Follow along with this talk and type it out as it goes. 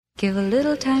Give a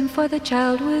little time for the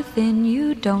child within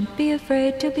you. Don't be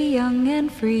afraid to be young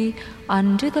and free.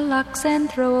 Undo the locks and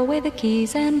throw away the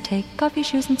keys and take off your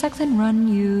shoes and socks and run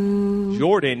you.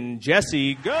 Jordan,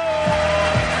 Jesse, go!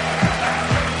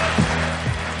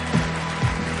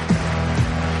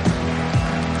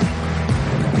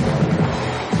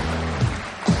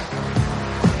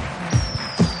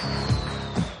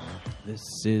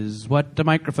 This is what the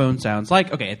microphone sounds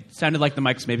like. Okay, it sounded like the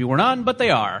mics maybe weren't on, but they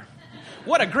are.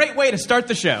 What a great way to start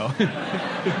the show.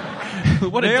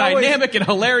 What a dynamic and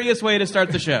hilarious way to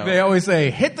start the show. They always say,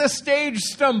 hit the stage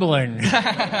stumbling. So,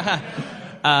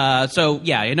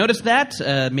 yeah, I noticed that.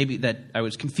 Maybe that I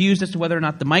was confused as to whether or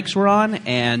not the mics were on.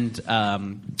 And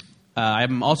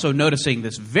I'm also noticing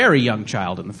this very young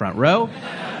child in the front row.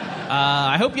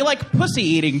 I hope you like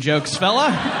pussy-eating jokes, fella.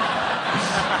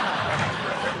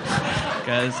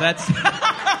 Because that's...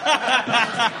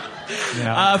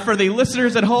 Yeah. For the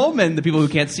listeners at home and the people who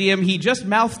can't see him, he just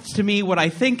mouthed to me what I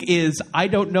think is, I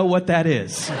don't know what that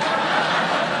is.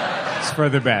 It's for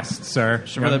the best, sir.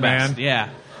 It's for the best, yeah.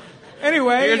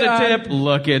 Anyway. Here's a tip.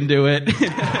 Look into it.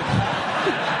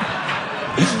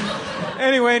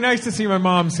 Anyway, nice to see my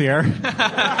mom's here. Let's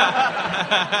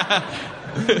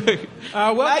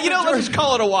just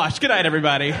call it a wash. Good night,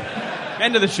 everybody.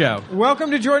 End of the show.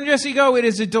 Welcome to Jordan Jesse Go. It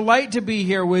is a delight to be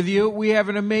here with you. We have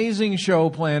an amazing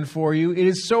show planned for you. It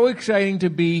is so exciting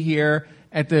to be here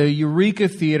at the Eureka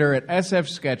Theater at SF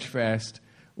Sketchfest.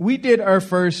 We did our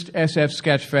first SF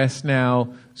Sketchfest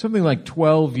now something like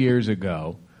 12 years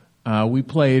ago. We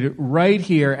played right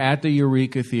here at the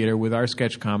Eureka Theater with our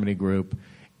sketch comedy group.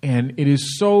 And it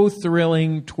is so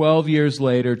thrilling 12 years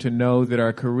later to know that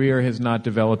our career has not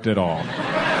developed at all.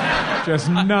 Just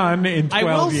none in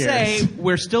 12 years. I will say,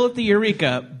 we're still at the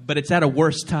Eureka, but it's at a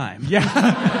worse time. Yeah.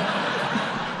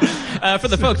 For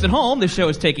the folks at home, this show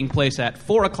is taking place at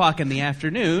 4 o'clock in the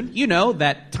afternoon. You know,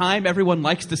 that time everyone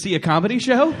likes to see a comedy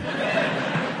show.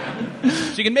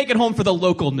 So you can make it home for the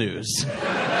local news.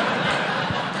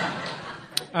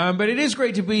 But it is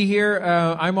great to be here.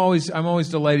 I'm always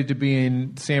delighted to be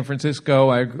in San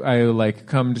Francisco. I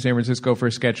come to San Francisco for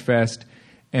Sketchfest.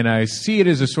 And I see it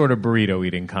as a sort of burrito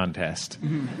eating contest.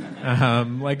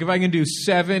 Mm-hmm. If I can do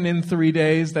 7 in 3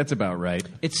 days, that's about right.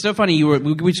 It's so funny. We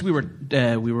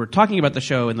were talking about the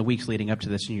show in the weeks leading up to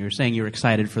this, and you were saying you were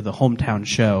excited for the hometown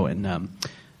show, and I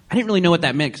didn't really know what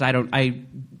that meant because I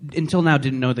until now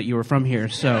didn't know that you were from here.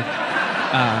 So,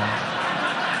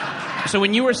 so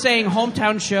when you were saying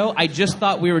hometown show, I just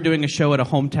thought we were doing a show at a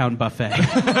hometown buffet.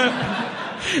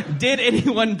 Did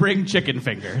anyone bring chicken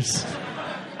fingers?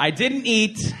 I didn't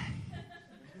eat.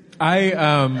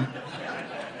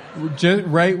 Just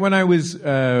right when I was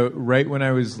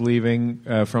leaving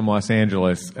from Los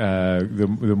Angeles,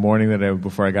 the morning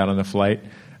before I got on the flight,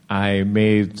 I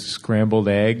made scrambled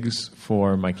eggs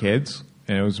for my kids,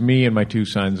 and it was me and my two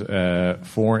sons,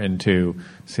 4 and 2,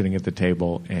 sitting at the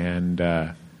table, and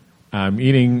I'm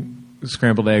eating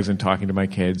scrambled eggs and talking to my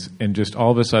kids, and just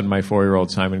all of a sudden, my 4-year-old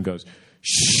Simon goes,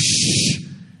 "Shh,"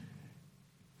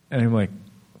 and I'm like,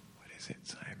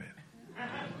 Simon?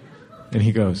 And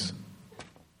he goes,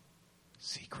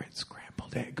 "Secret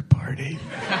scrambled egg party."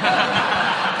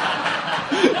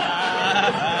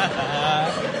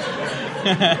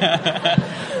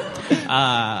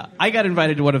 I got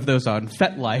invited to one of those on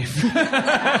FetLife.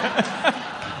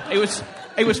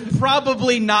 It was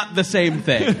probably not the same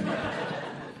thing.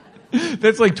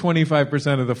 That's like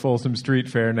 25% of the Folsom Street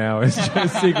Fair now. It's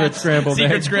just secret scrambled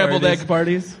egg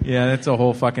parties. Yeah, that's a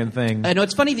whole fucking thing. I know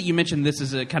it's funny that you mentioned this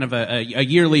is a kind of a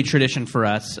yearly tradition for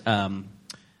us. I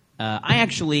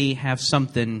actually have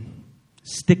something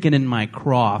sticking in my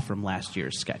craw from last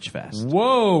year's Sketchfest.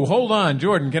 Whoa, hold on,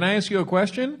 Jordan. Can I ask you a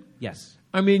question? Yes.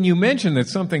 I mean, you mentioned that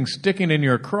something's sticking in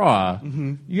your craw.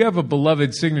 Mm-hmm. You have a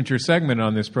beloved signature segment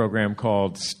on this program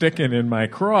called "Sticking in My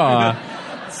Craw."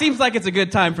 Seems like it's a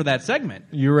good time for that segment.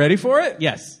 You ready for it?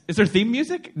 Yes. Is there theme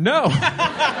music? No.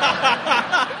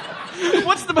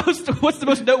 What's the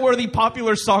most noteworthy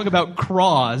popular song about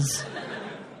craws?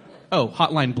 Oh,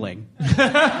 Hotline Bling. Is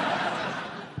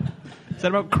that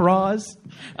about craws?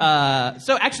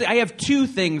 So actually, I have 2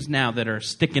 things now that are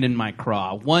sticking in my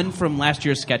craw. One from last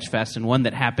year's Sketchfest and one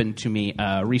that happened to me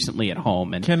recently at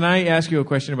home. And can I ask you a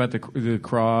question about the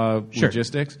craw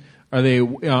logistics? Are they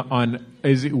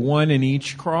is it 1 in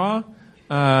each craw?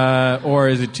 Or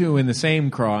is it 2 in the same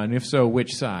craw? And if so,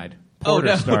 which side? Port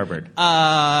or starboard?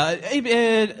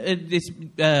 It's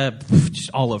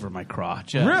just all over my craw.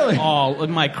 Really?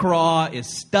 My craw is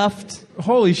stuffed.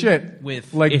 Holy shit.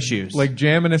 With like issues. Like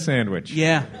jam in a sandwich.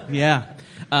 Yeah.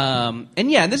 And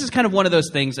this is kind of one of those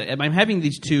things. I'm having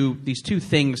these two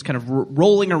things kind of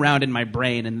rolling around in my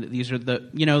brain, and these are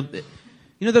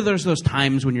there's those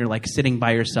times when you're like sitting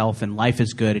by yourself and life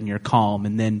is good and you're calm,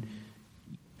 and then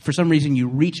for some reason you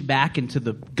reach back into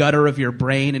the gutter of your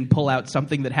brain and pull out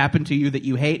something that happened to you that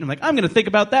you hate, and I'm like, I'm going to think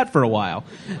about that for a while.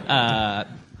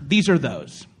 These are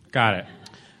those. Got it.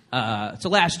 So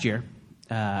last year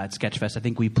at Sketchfest, I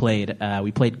think we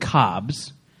played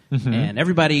Cobb's. Mm-hmm. And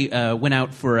everybody went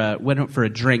out for a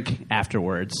drink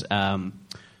afterwards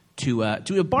to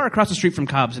a bar across the street from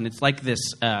Cobb's, and it's like this.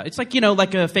 It's like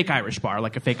like a fake Irish bar,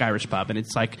 like a fake Irish pub, and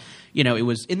it's like it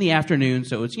was in the afternoon,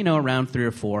 so it was around 3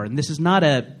 or 4. And this is not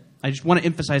a. I just want to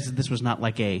emphasize that this was not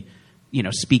like a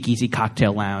speakeasy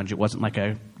cocktail lounge. It wasn't like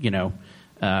a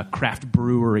craft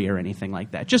brewery or anything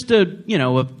like that. Just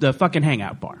the fucking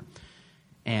hangout bar.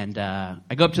 And I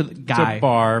go up to the guy. It's a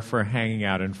bar for hanging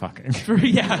out and fucking.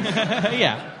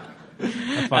 Yeah.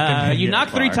 You knock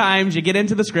 3 times, you get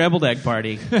into the scrambled egg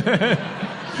party.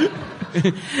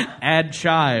 Add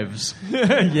chives.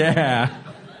 Yeah.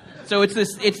 So it's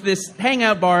this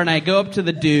hangout bar, and I go up to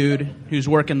the dude who's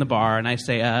working the bar, and I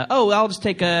say, I'll just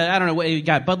take I don't know, what you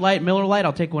got, Bud Light, Miller Lite?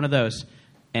 I'll take one of those.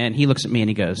 And he looks at me and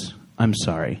he goes, I'm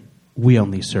sorry, we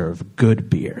only serve good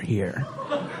beer here.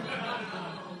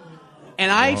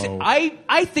 And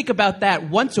I think about that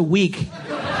once a week. And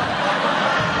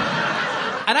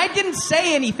I didn't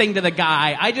say anything to the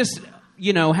guy. I just,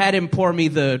 had him pour me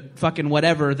the fucking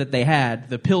whatever that they had,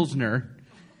 the Pilsner.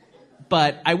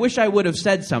 But I wish I would have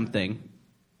said something.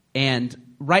 And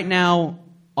right now,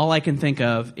 all I can think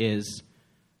of is,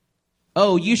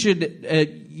 you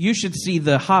should see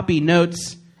the hoppy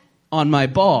notes on my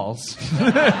balls.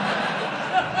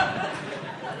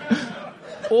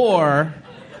 Or...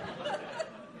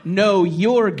 no,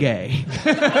 you're gay.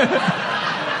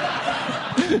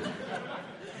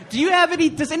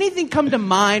 Does anything come to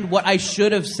mind what I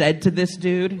should have said to this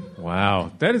dude?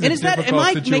 Wow. That is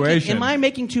difficult situation. Am I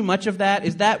making too much of that?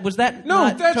 Was that no,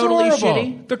 not that's totally horrible.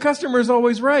 shitty? The customer's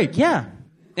always right. Yeah.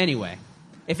 Anyway,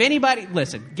 if anybody,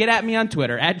 listen, get at me on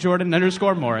Twitter,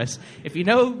 @Jordan_Morris. If you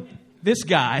know this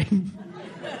guy,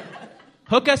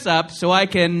 hook us up so I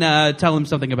can tell him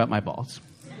something about my balls.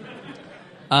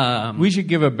 We should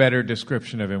give a better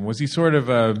description of him. Was he sort of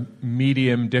a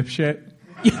medium dipshit?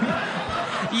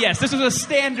 Yes, this was a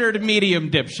standard medium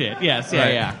dipshit. Yes, yeah,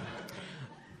 right. Yeah.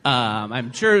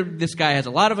 I'm sure this guy has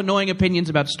a lot of annoying opinions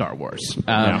about Star Wars.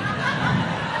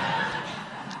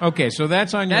 Okay, so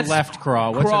that's on your left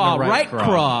craw. What's craw, on the right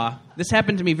craw? This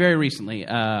happened to me very recently.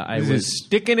 I was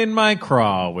sticking in my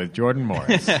craw with Jordan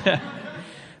Morris.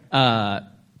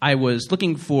 I was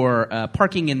looking for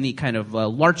parking in the kind of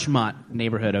Larchmont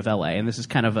neighborhood of LA, and this is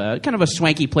kind of a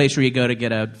swanky place where you go to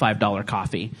get a $5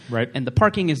 coffee. Right. And the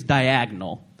parking is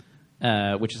diagonal,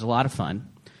 which is a lot of fun.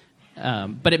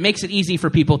 But it makes it easy for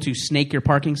people to snake your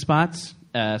parking spots.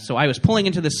 So I was pulling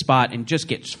into this spot and just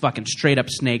get fucking straight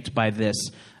up snaked by this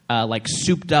like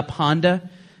souped up Honda.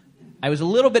 I was a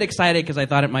little bit excited because I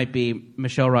thought it might be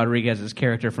Michelle Rodriguez's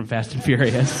character from Fast and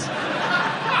Furious.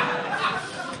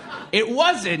 It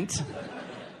wasn't,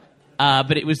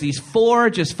 but it was these 4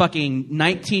 just fucking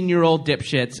 19-year-old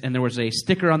dipshits, and there was a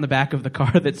sticker on the back of the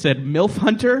car that said MILF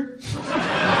Hunter.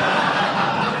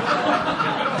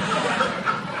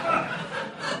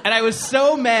 And I was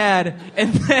so mad,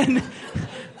 and then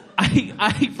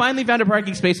I finally found a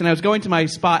parking space, and I was going to my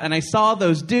spot, and I saw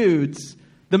those dudes,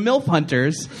 the MILF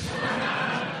Hunters,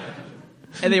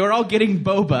 and they were all getting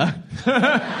boba.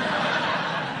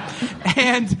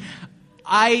 And...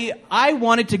 I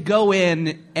wanted to go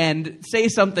in and say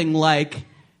something like,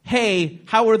 hey,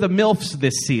 how are the MILFs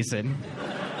this season?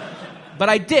 But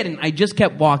I didn't. I just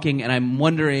kept walking, and I'm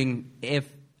wondering if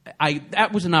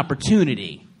that was an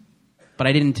opportunity, but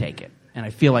I didn't take it, and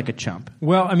I feel like a chump.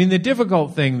 Well, I mean, the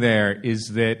difficult thing there is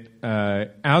that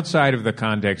outside of the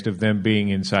context of them being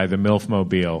inside the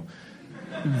MILF-mobile,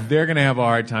 they're going to have a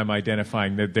hard time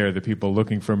identifying that they're the people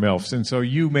looking for MILFs. And so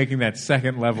you making that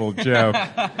second-level joke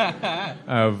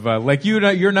of, like,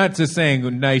 you're not just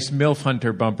saying nice MILF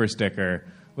Hunter bumper sticker.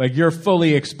 Like, you're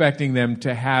fully expecting them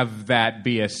to have that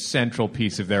be a central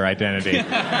piece of their identity.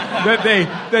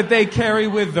 that they carry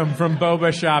with them from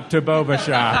boba shop to boba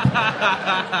shop.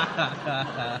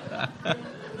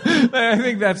 I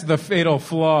think that's the fatal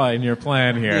flaw in your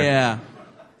plan here. Yeah.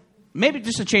 Maybe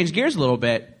just to change gears a little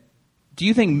bit, do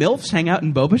you think MILFs hang out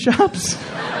in boba shops?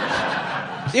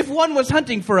 If one was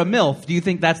hunting for a MILF, do you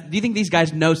think these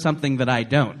guys know something that I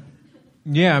don't?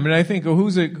 Yeah, I mean, I think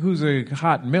who's a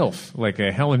hot MILF, like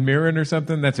a Helen Mirren or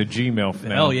something. That's a G MILF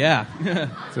now. Hell yeah,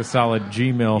 it's a solid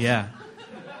G MILF. Yeah.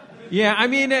 Yeah, I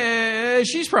mean,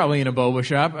 she's probably in a boba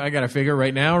shop. I got to figure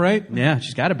right now, right? Yeah,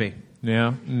 she's got to be.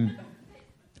 Yeah.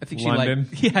 I think London.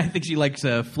 I think she likes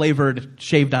flavored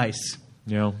shaved ice.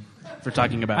 Yeah. For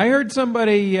talking about. I heard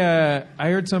somebody at a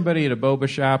boba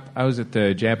shop. I was at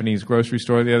the Japanese grocery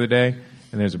store the other day,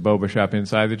 and there's a boba shop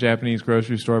inside the Japanese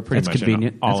grocery store. Pretty That's much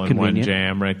convenient. An all-in-one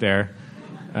jam right there.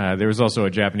 There was also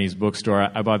a Japanese bookstore.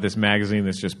 I bought this magazine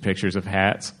that's just pictures of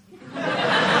hats.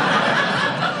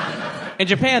 In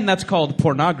Japan, that's called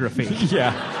pornography.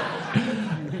 Yeah.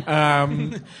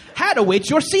 Hat awaits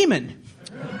your semen.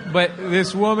 But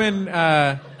this woman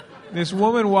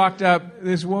walked up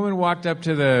to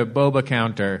the boba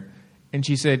counter, and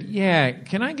she said, "Yeah,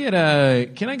 can I get a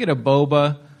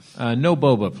boba? No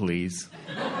boba, please."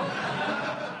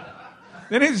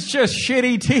 Then it's just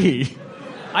shitty tea.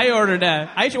 I ordered a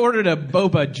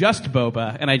boba, just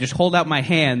boba, and I just hold out my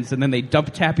hands, and then they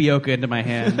dump tapioca into my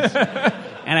hands,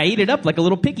 and I eat it up like a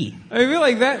little piggy. I feel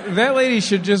like that lady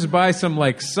should just buy some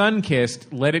like Sunkist,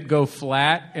 let it go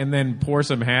flat, and then pour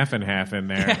some half and half in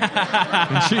there,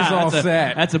 and she's all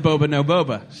set. That's a boba, no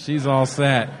boba. She's all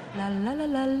set.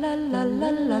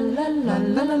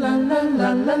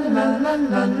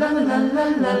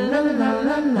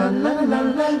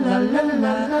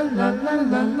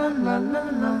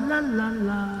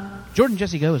 Jordan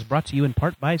Jesse Go is brought to you in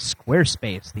part by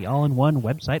Squarespace, the all-in-one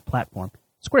website platform.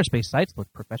 Squarespace sites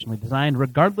look professionally designed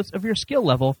regardless of your skill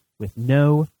level with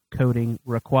no coding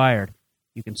required.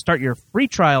 You can start your free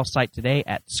trial site today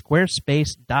at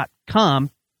squarespace.com,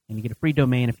 and you get a free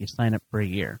domain if you sign up for a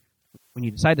year. When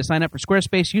you decide to sign up for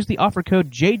Squarespace, use the offer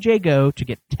code JJGO to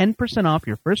get 10% off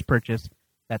your first purchase.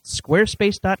 That's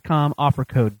squarespace.com, offer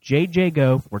code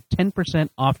JJGO for 10%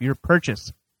 off your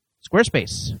purchase.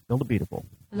 Squarespace, build it beautiful.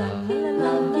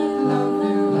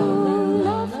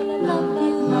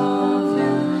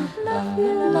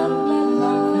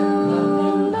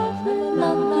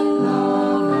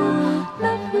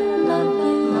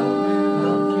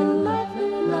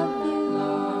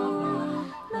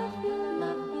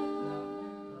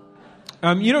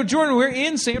 Jordan, we're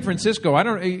in San Francisco. I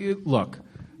don't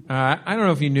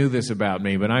know if you knew this about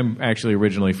me, but I'm actually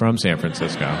originally from San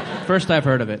Francisco. First I've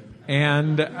heard of it.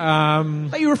 And I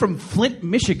thought you were from Flint,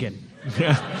 Michigan.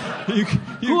 Yeah.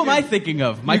 Who am I thinking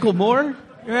of? Michael Moore?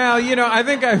 Well, I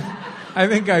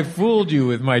think I fooled you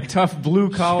with my tough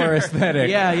blue collar aesthetic.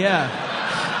 Yeah.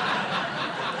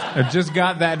 I just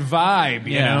got that vibe,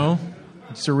 you know.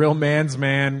 It's a real man's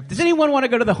man. Does anyone want to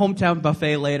go to the hometown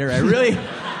buffet later? I really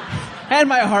had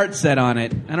my heart set on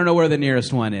it. I don't know where the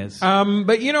nearest one is.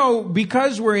 But,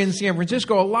 because we're in San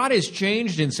Francisco, a lot has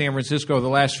changed in San Francisco the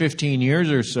last 15 years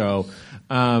or so.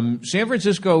 San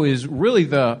Francisco is really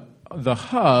the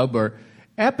hub or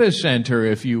epicenter,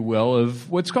 if you will, of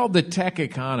what's called the tech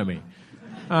economy.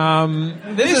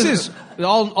 This is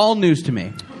all news to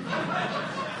me.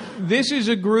 This is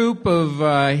a group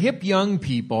of hip young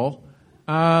people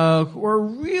who are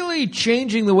really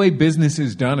changing the way business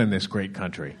is done in this great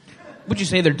country. Would you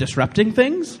say they're disrupting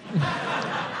things?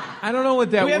 I don't know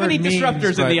what that word means. Do we have any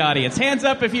disruptors in the audience? Hands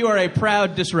up if you are a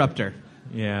proud disruptor.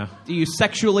 Yeah. Do you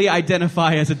sexually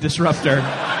identify as a disruptor?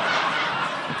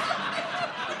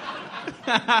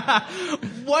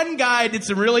 One guy did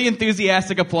some really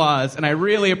enthusiastic applause, and I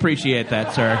really appreciate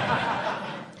that, sir.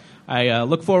 I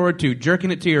look forward to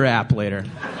jerking it to your app later.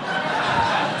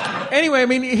 Anyway, I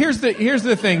mean, here's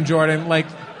the thing, Jordan. Like,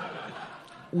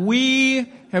 we've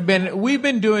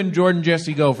been doing Jordan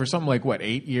Jesse Go for something like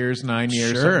 8 years, 9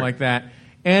 years, Sure. something like that.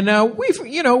 And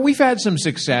we've had some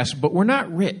success, but we're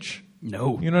not rich.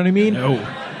 No. You know what I mean? No.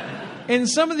 And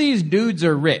some of these dudes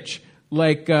are rich.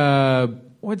 Like,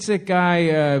 what's that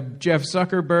guy, Jeff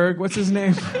Zuckerberg? What's his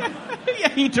name? Yeah,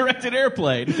 he directed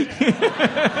Airplane.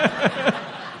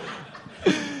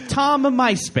 Tom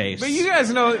MySpace. But you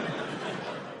guys know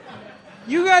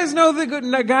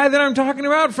the guy that I'm talking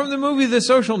about from the movie The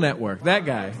Social Network. That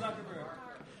guy.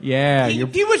 Yeah. He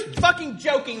was fucking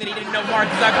joking that he didn't know Mark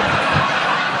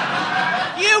Zuckerberg.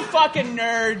 You fucking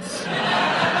nerds.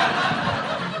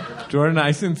 Jordan,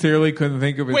 I sincerely couldn't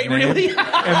think of his name. Wait, really? And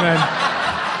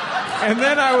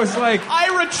then I was like... I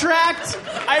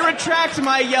retract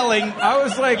my yelling. I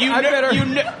was like,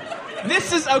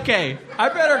 this is okay. I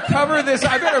better cover this.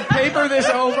 I better paper this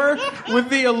over with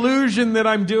the illusion that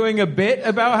I'm doing a bit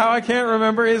about how I can't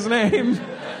remember his name.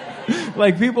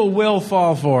 Like, people will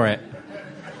fall for it.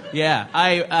 Yeah,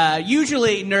 I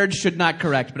usually nerds should not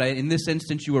correct, but in this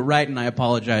instance you were right, and I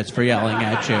apologize for yelling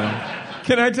at you.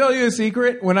 Can I tell you a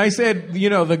secret? When I said,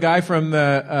 the guy from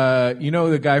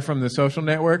the Social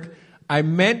Network, I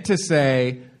meant to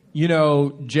say,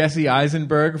 Jesse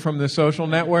Eisenberg from the Social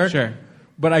Network. Sure.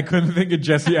 but I couldn't think of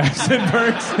Jesse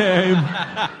Eisenberg's name.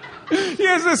 He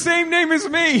has the same name as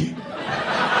me.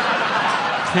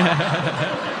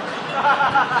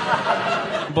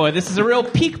 Boy, this is a real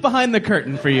peek behind the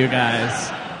curtain for you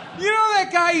guys. You know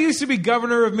that guy who used to be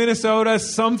governor of Minnesota,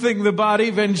 something the body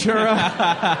Ventura?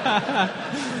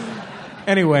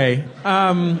 Anyway,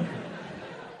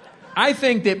 I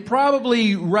think that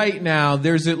probably right now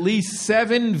there's at least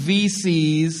 7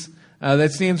 VCs,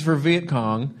 that stands for Viet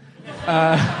Cong,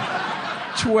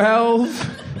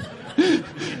 12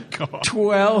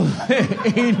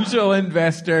 angel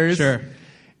investors, sure,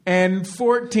 and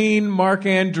 14 Mark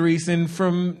Andreessen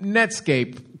from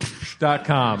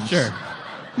Netscape.com. Sure.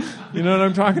 You know what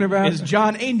I'm talking about? Is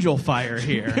John Angelfire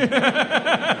here?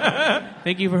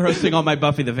 Thank you for hosting all my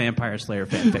Buffy the Vampire Slayer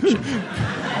fan fiction.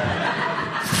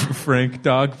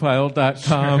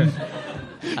 FrankDogpile.com. Sure.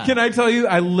 Can I tell you,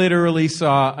 I literally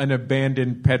saw an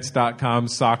abandoned Pets.com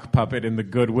sock puppet in the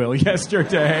Goodwill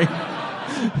yesterday.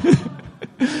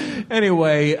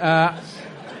 Anyway,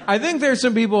 I think there's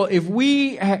some people, if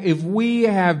we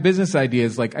have business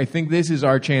ideas, like I think this is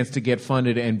our chance to get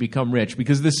funded and become rich.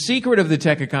 Because the secret of the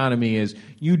tech economy is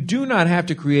you do not have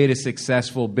to create a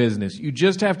successful business. You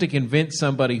just have to convince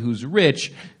somebody who's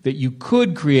rich that you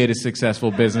could create a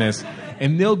successful business,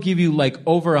 and they'll give you like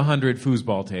over 100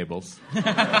 foosball tables.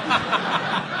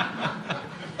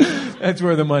 That's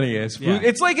where the money is. Yeah.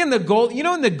 It's like in the gold,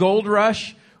 in the gold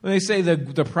rush, when they say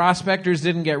the prospectors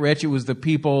didn't get rich, it was the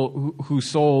people who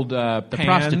sold the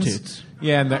prostitutes.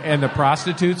 Yeah, and the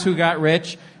prostitutes who got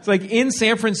rich. It's like in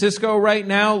San Francisco right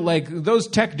now, like those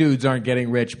tech dudes aren't getting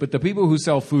rich, but the people who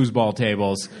sell foosball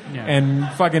tables and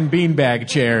fucking beanbag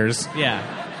chairs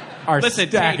are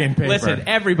stacking paper. Listen,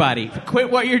 everybody, quit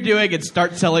what you're doing and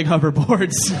start selling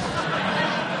hoverboards.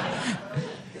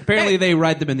 Apparently, they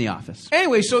ride them in the office.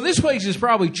 Anyway, so this place is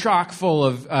probably chock full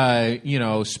of,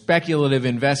 speculative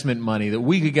investment money that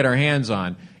we could get our hands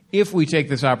on if we take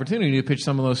this opportunity to pitch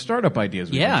some of those startup ideas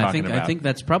we've been talking about. I think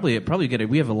that's probably good.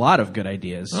 We have a lot of good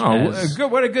ideas. Oh, good!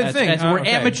 What a good thing. We're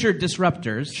amateur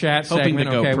disruptors. Chat hoping segment.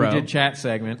 To go okay, pro. We did chat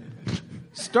segment.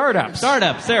 Startups.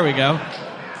 There we go.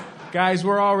 Guys,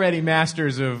 we're already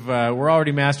masters of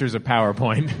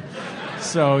PowerPoint.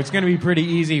 So it's going to be pretty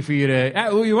easy for you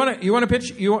to. You want to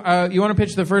pitch? You want to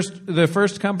pitch the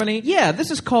first company? Yeah, this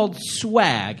is called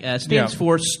Swag. Stands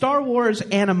for Star Wars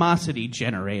Animosity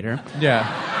Generator.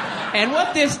 Yeah. And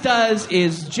what this does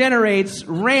is generates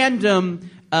random,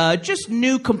 just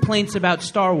new complaints about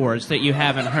Star Wars that you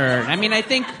haven't heard. I mean, I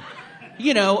think,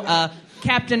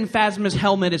 Captain Phasma's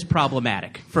helmet is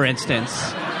problematic, for instance.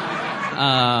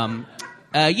 I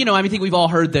think we've all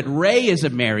heard that Rey is a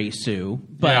Mary Sue,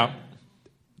 but.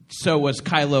 So was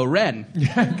Kylo Ren.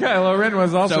 Yeah, Kylo Ren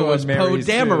was also a Mary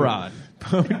Sue. Poe Dameron.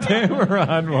 Poe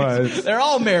Dameron was. They're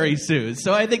all Mary Sues,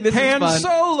 so I think this is fun. Han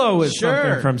Solo is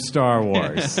something from Star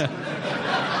Wars. So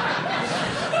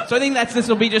I think this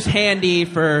will be just handy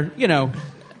for,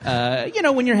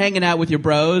 when you're hanging out with your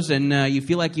bros and you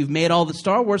feel like you've made all the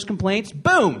Star Wars complaints,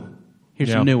 boom!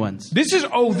 Here's some new ones. This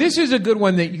is a good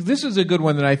one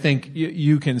that I think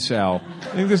you can sell. I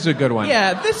think this is a good one.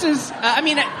 Yeah, this is,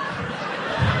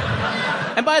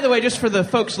 and by the way, just for the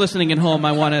folks listening at home,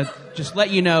 I want to just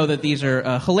let you know that these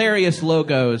are hilarious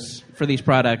logos for these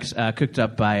products cooked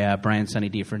up by Brian Sunny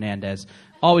D. Fernandez.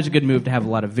 Always a good move to have a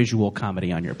lot of visual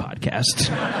comedy on your podcast.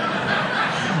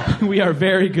 We are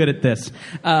very good at this.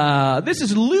 This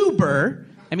is Luber.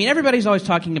 I mean, everybody's always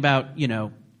talking about,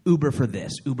 Uber for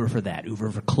this, Uber for that, Uber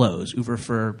for clothes, Uber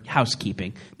for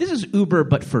housekeeping. This is Uber,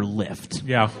 but for Lyft.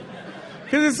 Yeah.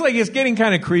 Because it's getting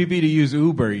kind of creepy to use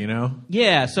Uber,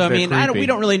 Yeah, so we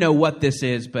don't really know what this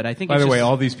is, but I think By the way,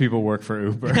 all these people work for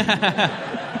Uber.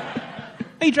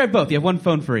 You drive both. You have one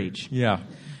phone for each. Yeah.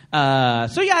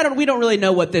 We don't really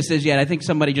know what this is yet. I think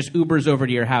somebody just Ubers over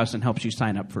to your house and helps you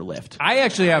sign up for Lyft. I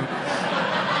actually have...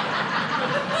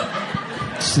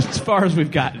 As far as we've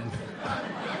gotten.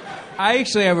 I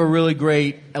actually have a really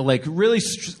great, I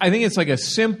think it's like a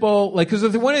simple, because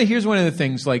here's one of the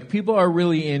things, people are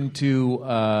really into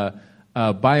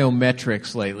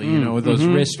biometrics lately, with those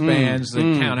wristbands that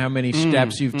count how many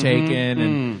steps you've taken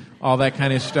and all that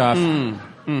kind of stuff.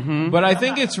 But I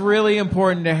think it's really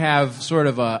important to have sort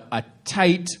of a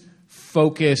tight,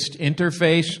 focused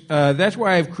interface. That's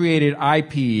why I've created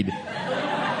iPeed.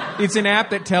 It's an app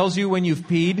that tells you when you've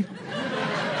peed.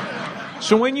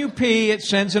 So when you pee, it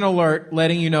sends an alert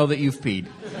letting you know that you've peed.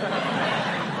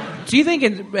 Do you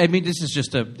think? This is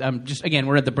just again,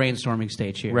 we're at the brainstorming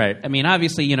stage here, right? I mean,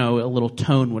 obviously, a little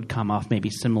tone would come off,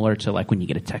 maybe similar to like when you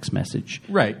get a text message,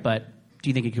 right? But do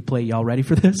you think it could play? Y'all ready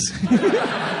for this?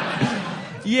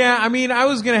 Yeah, I mean, I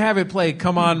was going to have it play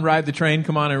 "Come On, Ride the Train,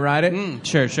 Come On and Ride It."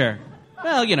 Sure.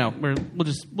 Well,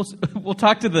 we'll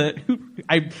talk to the.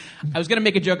 I was going to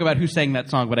make a joke about who sang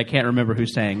that song, but I can't remember who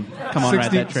sang "Come On,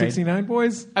 Ride That Train." 69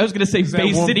 Boys. I was going to say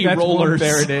Bay City Rollers.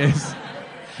 There it is.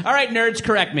 All right, nerds,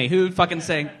 correct me. Who fucking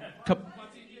sang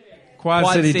Quad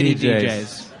City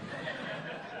DJs.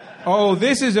 Oh,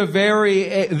 this is a very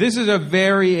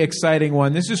exciting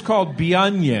one. This is called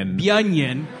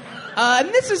Bionion. And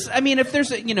this is, I mean, if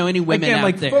there's any women Again,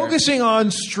 out there, focusing on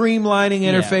streamlining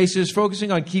interfaces,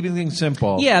 focusing on keeping things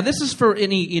simple. Yeah, this is for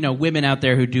any women out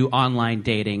there who do online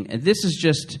dating. This is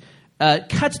just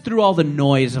cuts through all the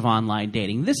noise of online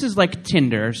dating. This is like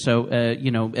Tinder. So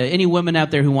any woman out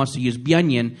there who wants to use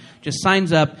Bionion just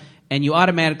signs up, and you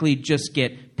automatically just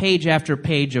get page after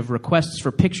page of requests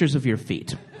for pictures of your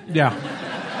feet.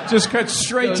 Yeah. Just cut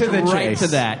straight to the chase. Right to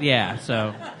that, yeah.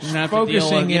 So you don't have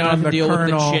focusing to deal, on the deal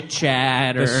kernel, with the chit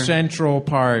chat, or the central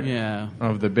part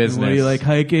of the business. What do you like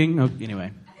hiking? Oh,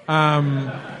 anyway.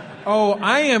 I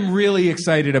am really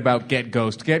excited about Get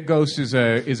Ghost. Get Ghost is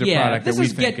a product that we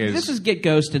think is. This is Get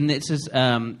Ghost, and this is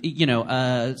Snapchat.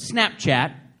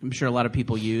 I'm sure a lot of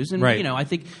people use, and I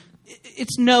think.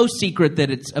 It's no secret that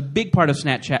it's a big part of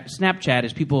Snapchat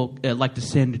is people like to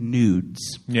send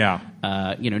nudes. Yeah.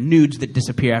 Nudes that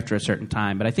disappear after a certain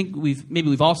time. But I think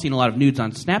we've all seen a lot of nudes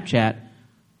on Snapchat.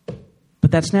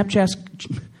 But that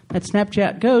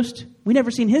Snapchat ghost, we never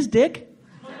seen his dick.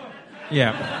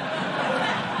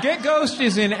 Yeah. Get Ghost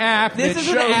is an app. This is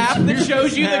an app that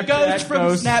shows you the ghost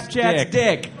from Snapchat's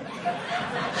dick.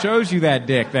 Shows you that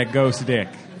dick, that ghost dick.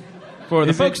 For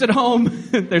the folks at home,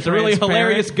 there's a really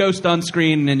hilarious ghost on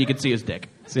screen, and you can see his dick.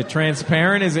 Is it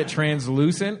transparent? Is it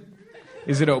translucent?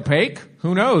 Is it opaque?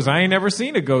 Who knows? I ain't never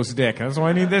seen a ghost dick. That's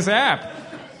why I need this app.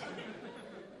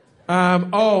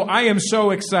 I am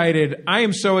so excited. I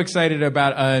am so excited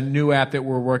about a new app that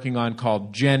we're working on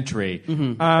called Gentry.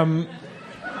 Mm-hmm.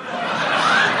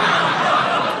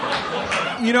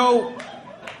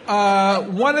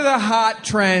 One of the hot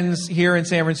trends here in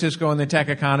San Francisco in the tech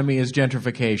economy is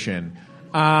gentrification.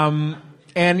 And,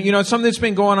 something that's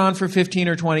been going on for 15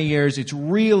 or 20 years. It's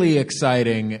really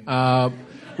exciting.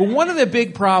 But one of the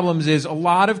big problems is a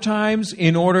lot of times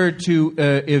in order to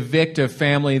evict a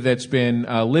family that's been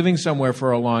living somewhere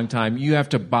for a long time, you have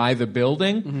to buy the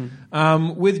building.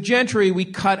 Mm-hmm. With Gentry, we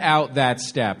cut out that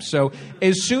step. So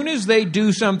as soon as they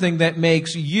do something that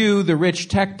makes you, the rich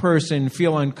tech person,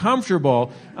 feel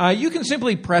uncomfortable, you can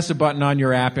simply press a button on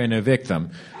your app and evict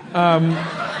them.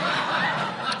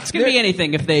 It's going to be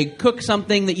anything. If they cook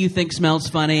something that you think smells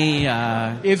funny.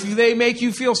 If they make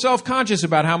you feel self-conscious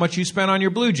about how much you spent on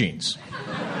your blue jeans.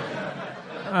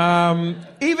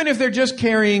 Even if they're just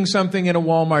carrying something in a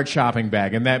Walmart shopping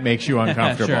bag and that makes you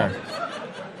uncomfortable.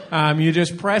 Sure. You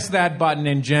just press that button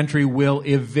and Gentry will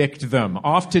evict them.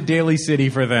 Off to Daly City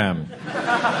for them.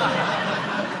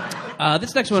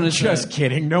 This next one is... Just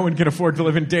kidding. No one can afford to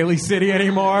live in Daly City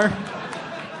anymore.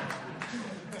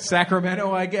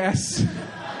 Sacramento, I guess.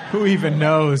 Who even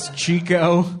knows?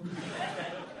 Chico.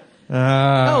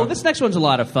 This next one's a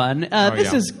lot of fun.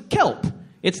 This is Kelp.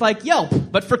 It's like Yelp,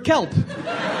 but for kelp.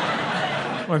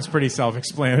 One's pretty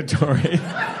self-explanatory.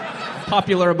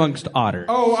 Popular amongst otters.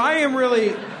 I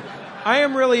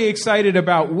am really excited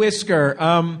about Whisker.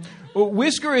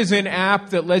 Whisker is an app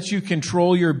that lets you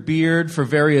control your beard for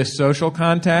various social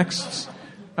contexts.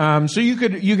 So you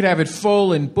could have it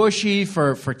full and bushy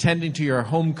for tending to your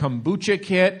home kombucha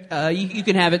kit. You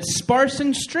can have it sparse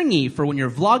and stringy for when you're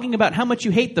vlogging about how much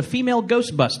you hate the female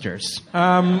Ghostbusters.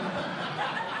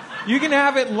 You can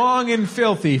have it long and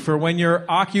filthy for when you're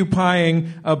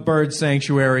occupying a bird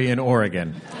sanctuary in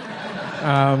Oregon.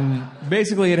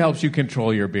 Basically, it helps you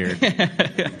control your beard.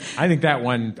 I think that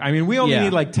one... I mean, we only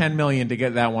need like 10 million to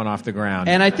get that one off the ground.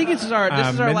 And I think this is our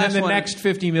last one. And then the next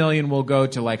 50 million will go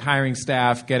to like hiring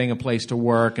staff, getting a place to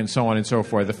work, and so on and so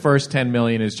forth. The first 10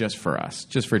 million is just for us,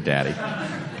 just for Daddy.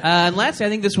 And lastly, I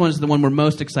think this one's the one we're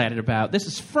most excited about. This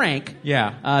is Frank.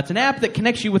 Yeah. It's an app that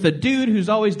connects you with a dude who's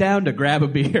always down to grab a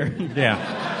beer.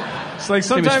 Yeah. It's like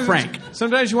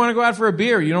sometimes you want to go out for a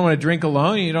beer. You don't want to drink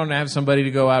alone. You don't have somebody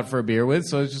to go out for a beer with.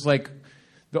 So it's just like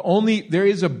there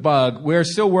is a bug. We're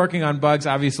still working on bugs.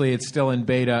 Obviously, it's still in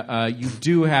beta. You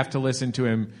do have to listen to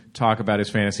him talk about his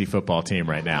fantasy football team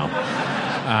right now.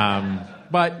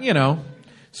 But,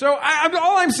 so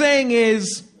all I'm saying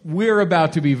is we're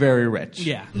about to be very rich.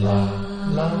 Yeah.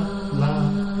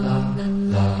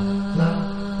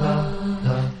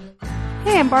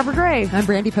 Hey, I'm Barbara Gray. I'm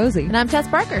Brandy Posey. And I'm Tess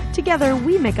Barker. Together,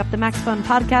 we make up the Max Fun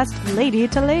podcast, Lady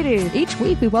to Lady. Each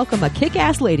week, we welcome a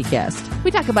kick-ass lady guest.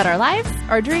 We talk about our lives,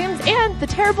 our dreams, and the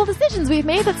terrible decisions we've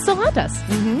made that still haunt us.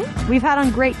 Mm-hmm. We've had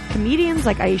on great comedians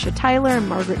like Aisha Tyler and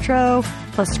Margaret Cho,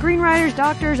 plus screenwriters,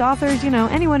 doctors, authors,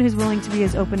 anyone who's willing to be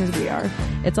as open as we are.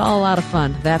 It's all a lot of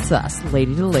fun. That's us,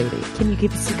 Lady to Lady. Can you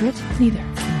keep a secret? Neither.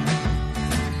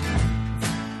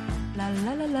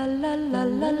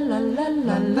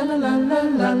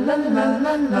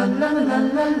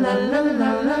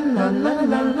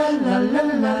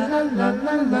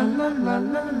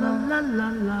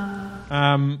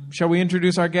 Shall we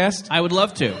introduce our guest? I would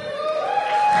love to.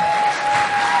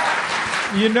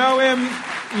 You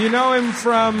know him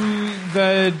from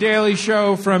The Daily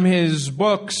Show, from his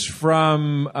books,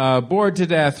 from Bored to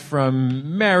Death,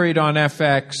 from Married on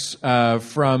FX,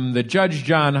 from the Judge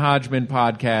John Hodgman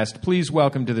podcast. Please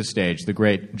welcome to the stage the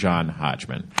great John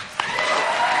Hodgman.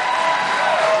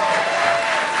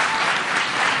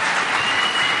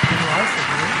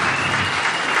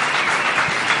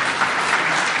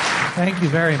 Thank you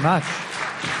very much.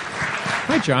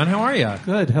 Hi, John. How are you?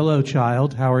 Good. Hello,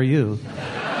 child. How are you?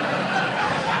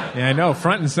 Yeah, I know.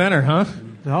 Front and center, huh?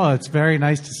 Oh, it's very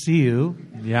nice to see you.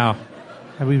 Yeah.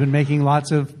 Have we been making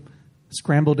lots of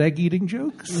scrambled egg eating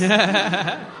jokes? Having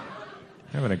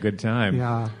a good time.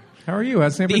 Yeah. How are you?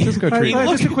 How's San Francisco treating you?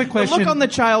 Just a quick question. The look on the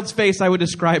child's face I would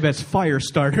describe as fire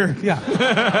starter. Yeah.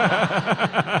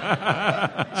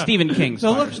 Stephen King's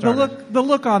fire starter. The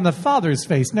look on the father's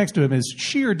face next to him is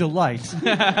sheer delight.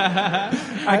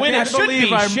 When it should be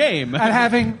shame. At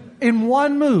having, in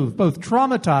one move, both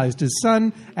traumatized his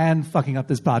son and fucking up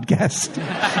this podcast.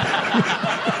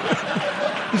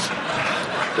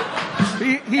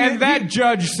 That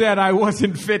judge said I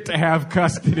wasn't fit to have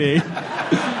custody.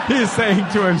 He's saying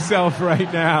to himself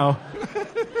right now.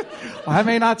 I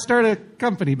may not start a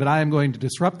company, but I am going to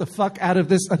disrupt the fuck out of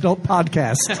this adult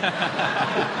podcast.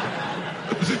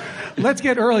 Let's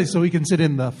get early so we can sit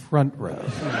in the front row.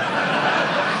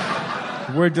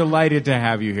 We're delighted to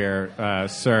have you here,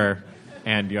 sir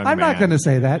and young man. I'm not going to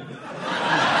say that.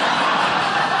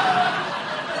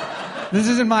 This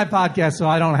isn't my podcast, so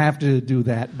I don't have to do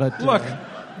that. But look,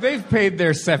 they've paid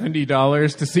their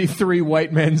 $70 to see three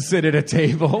white men sit at a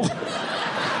table.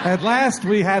 At last,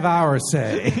 we have our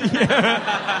say.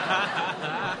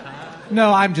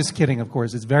 No, I'm just kidding, of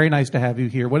course. It's very nice to have you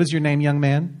here. What is your name, young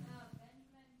man?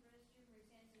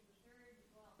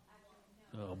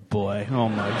 Oh, boy. Oh,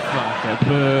 my fuck.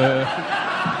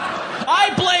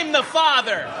 I blame the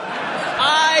father.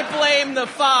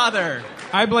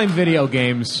 I blame video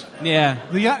games. Yeah.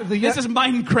 This is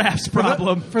Minecraft's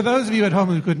problem. For those of you at home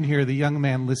who couldn't hear, the young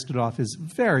man listed off his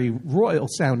very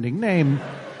royal-sounding name.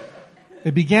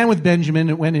 It began with Benjamin.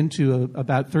 It went into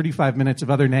about 35 minutes of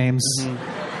other names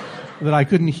that I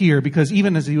couldn't hear because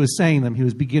even as he was saying them, he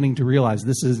was beginning to realize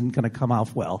this isn't going to come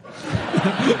off well.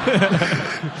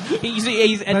 He's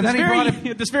at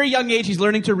this very young age, he's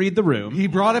learning to read the room. He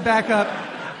brought it back up.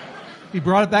 He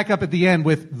brought it back up at the end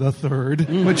with the third,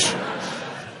 which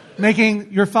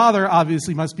making your father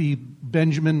obviously must be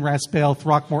Benjamin Raspail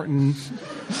Throckmorton,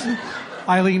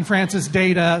 Eileen Francis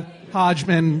Data,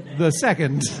 Hodgman the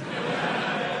second.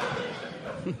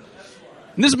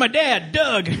 And this is my dad,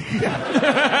 Doug.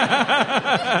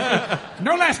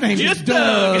 No last name, just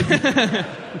Doug.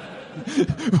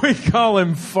 We call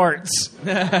him Farts.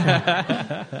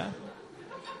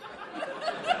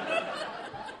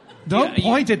 Don't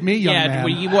point at me, young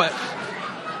man. What?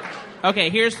 Okay,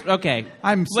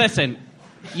 listen.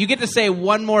 You get to say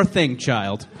one more thing,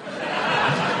 child.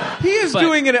 He is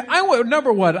doing it.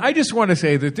 Number one, I just want to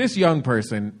say that this young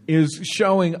person is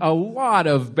showing a lot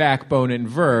of backbone and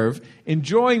verve,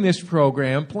 enjoying this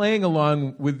program, playing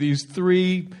along with these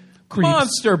three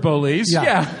monster bullies.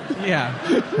 Yeah.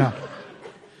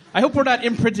 I hope we're not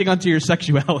imprinting onto your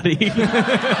sexuality.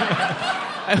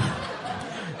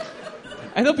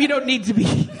 I hope you don't need to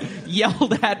be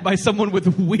yelled at by someone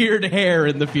with weird hair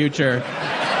in the future.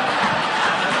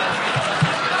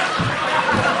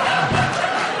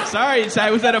 Sorry,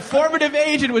 I was at a formative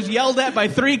age and was yelled at by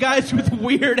three guys with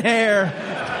weird hair.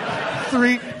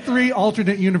 Three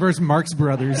alternate universe Marx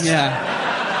Brothers. Yeah.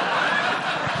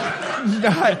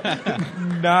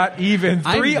 Not even.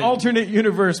 Three alternate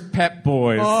universe Pep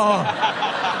Boys.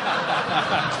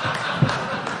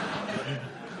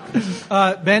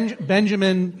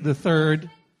 Benjamin the third.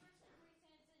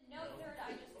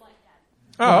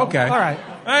 Oh, okay. All right.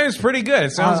 That was pretty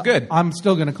good. Sounds good. I'm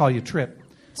still going to call you Trip.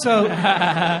 So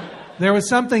there was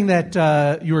something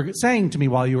that you were saying to me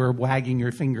while you were wagging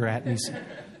your finger at me.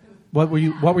 What were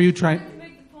you trying? To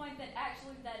make the point that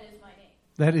actually that is my name.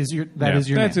 That is your That's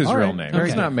name. his All real right. name. Very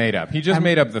It's good. not made up. He just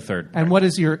made up the third part. And what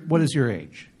is your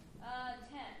age?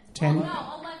 10. 11.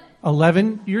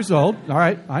 11 years old. All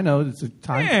right, I know it's a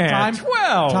time. Yeah, time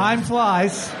 12. Time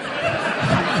flies.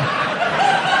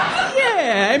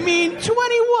 Yeah, I mean,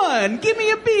 21. Give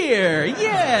me a beer.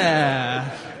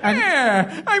 Yeah.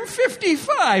 Yeah, I'm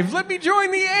 55. Let me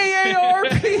join the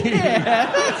AARP.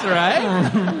 Yeah, that's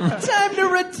right. Time to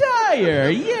retire.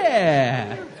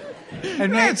 Yeah.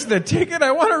 And that's the ticket.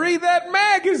 I want to read that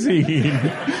magazine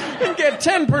and get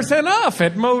 10% off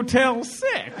at Motel 6.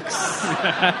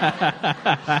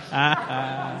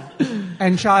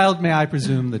 And child, may I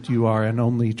presume that you are an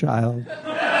only child?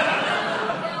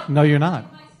 No, you're not.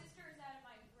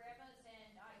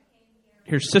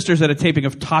 Your sister's at a taping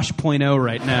of Tosh.0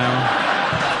 right now.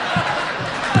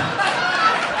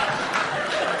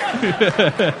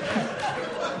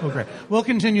 Okay. We'll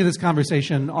continue this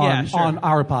conversation on, Yeah, sure. on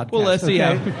our podcast. Well, let's see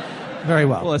okay? Very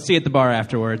well. Well, let's see you at the bar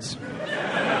afterwards.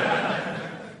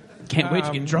 Can't wait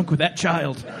to get drunk with that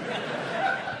child.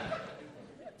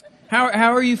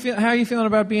 How are you feeling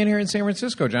about being here in San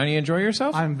Francisco, John? You enjoy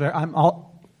yourself?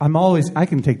 I'm always. I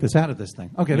can take this out of this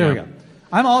thing. Okay, there we go.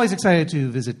 I'm always excited to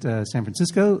visit San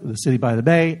Francisco, the city by the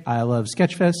bay. I love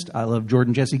Sketchfest. I love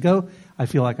Jordan Jesse Go. I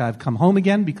feel like I've come home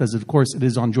again because, of course, it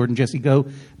is on Jordan Jesse Go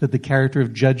that the character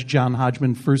of Judge John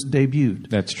Hodgman first debuted.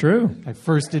 That's true. I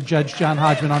first did Judge John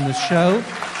Hodgman on this show.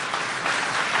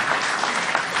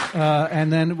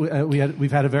 And then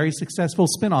we've had a very successful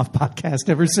spin-off podcast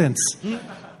ever since.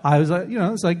 I was like,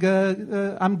 it's like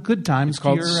I'm good times. It's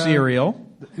called Serial.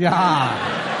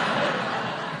 Yeah.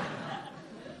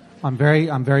 I'm very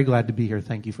glad to be here.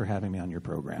 Thank you for having me on your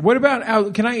program. What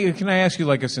about? Can I ask you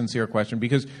like a sincere question?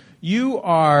 Because you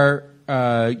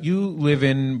live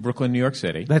in Brooklyn, New York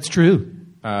City. That's true.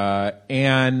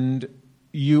 And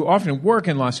you often work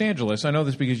in Los Angeles. I know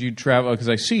this because you travel. Because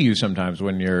I see you sometimes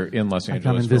when you're in Los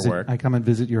Angeles for work. I come and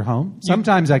visit your home.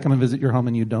 Sometimes I come and visit your home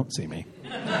and you don't see me.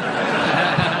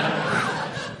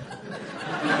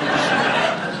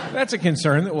 That's a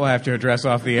concern that we'll have to address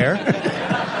off the air.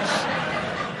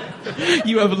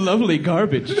 You have lovely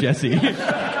garbage, Jesse.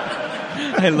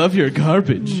 I love your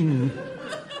garbage.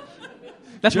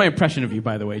 That's my impression of you,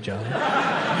 by the way, John.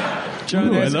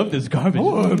 Ooh, I love this garbage.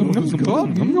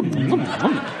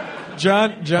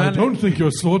 John. I don't think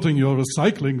you're sorting your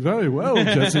recycling very well,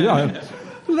 Jesse.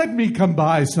 Let me come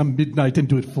by some midnight and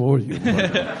do it for you.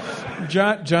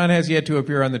 John has yet to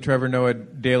appear on the Trevor Noah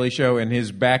Daily Show, and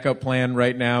his backup plan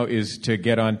right now is to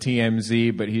get on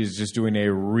TMZ, but he's just doing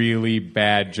a really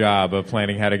bad job of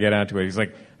planning how to get onto it. He's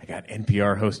like, I got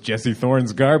NPR host Jesse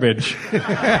Thorne's garbage.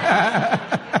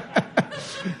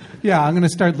 Yeah, I'm going to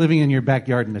start living in your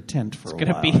backyard in a tent for a while.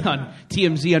 It's going to be on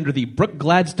TMZ under the Brooke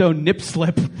Gladstone nip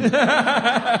slip.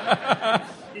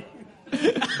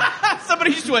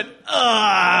 Somebody just went,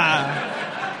 ugh.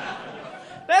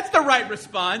 That's the right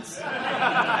response.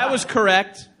 That was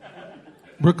correct.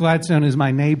 Brooke Gladstone is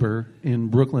my neighbor in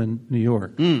Brooklyn, New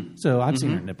York. So I've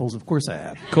seen her nipples. Of course I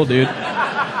have. Cool, dude.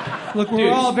 Look,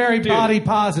 we're all very body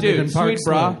positive in Park sweet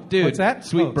bra. Slope. Dude, What's that?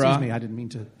 sweet bra. Excuse me, I didn't mean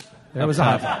to. There was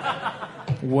off.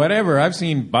 Whatever. I've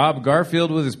seen Bob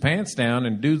Garfield with his pants down,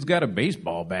 and dude's got a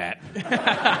baseball bat. Who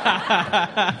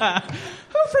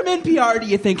from NPR do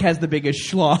you think has the biggest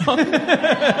schlong?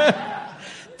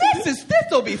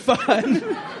 This'll be fun.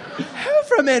 Who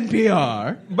from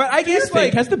NPR? But I guess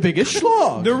like has the biggest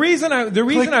schlong. the reason I'm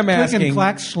Click asking, and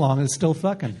clack schlong is still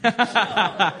fucking.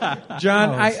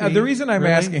 John. See? The reason I'm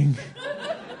Really? asking,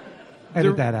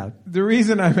 Edit that out. the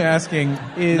reason I'm asking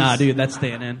is Nah, dude, that's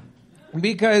staying in.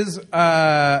 because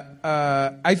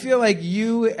I feel like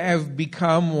you have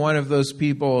become one of those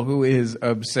people who is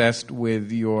obsessed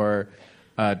with your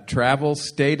travel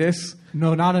status.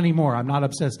 No, not anymore. I'm not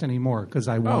obsessed anymore because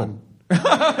I won.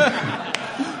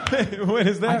 What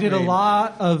does that I did mean? a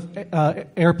lot of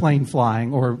airplane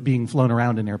flying or being flown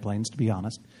around in airplanes, to be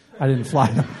honest. I didn't fly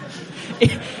them.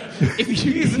 If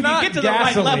you not get to the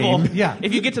gasoline. right level, Yeah.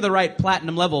 If you get to the right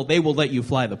platinum level, they will let you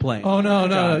fly the plane. Oh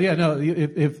no.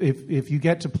 If you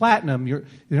get to platinum, you're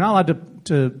not allowed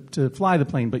to fly the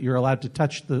plane, but you're allowed to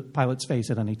touch the pilot's face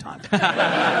at any time.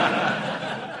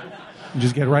 You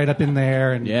just get right up in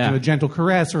there and do a gentle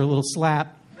caress or a little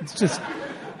slap. It's just,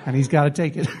 and he's got to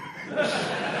take it.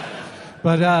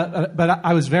 But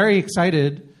I was very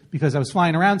excited because I was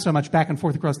flying around so much back and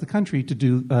forth across the country to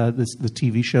do the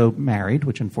TV show Married,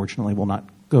 which unfortunately will not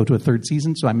go to a third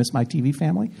season, so I miss my TV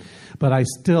family. But I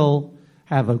still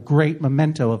have a great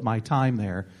memento of my time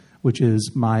there, which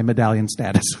is my medallion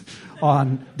status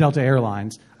on Delta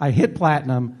Airlines. I hit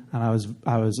platinum, and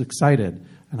I was excited,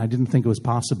 and I didn't think it was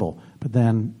possible. But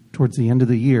then, towards the end of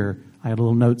the year, I had a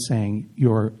little note saying,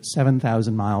 "You're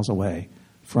 7,000 miles away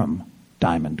from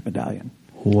Diamond Medallion."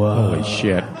 Holy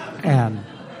shit. And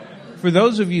For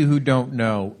those of you who don't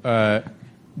know,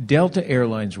 Delta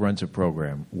Airlines runs a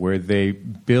program where they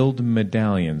build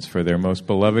medallions for their most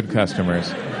beloved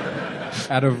customers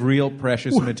out of real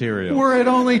precious materials. were it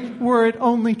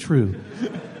only true.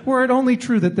 Were it only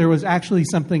true that there was actually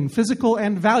something physical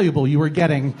and valuable you were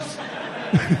getting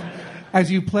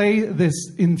as you play this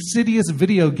insidious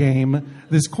video game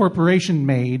this corporation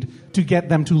made to get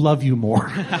them to love you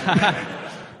more.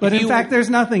 But in fact, there's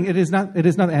nothing. It is not.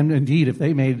 And indeed, if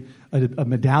they made a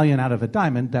medallion out of a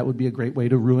diamond, that would be a great way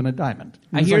to ruin a diamond.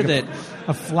 I hear that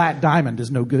a flat diamond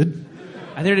is no good.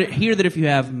 I hear that if you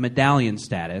have medallion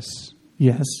status,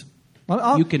 Yes.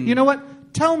 Well, you can. You know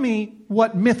what? Tell me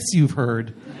what myths you've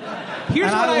heard.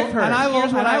 Here's what I've heard. And I will,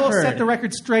 Here's what I will I've heard. set the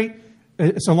record straight,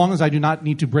 so long as I do not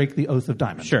need to break the oath of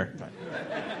diamond. Sure.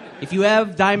 If you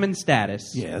have diamond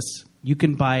status, Yes. you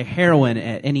can buy heroin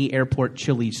at any airport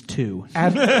Chili's too.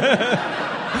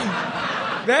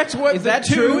 That's what Is the that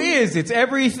two true? is. It's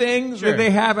everything Sure. that they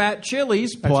have at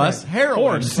Chili's plus right.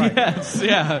 heroin. Yes,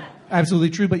 yeah. Absolutely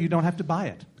true, but you don't have to buy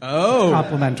it. Oh.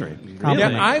 Complimentary.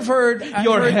 Yeah, I've heard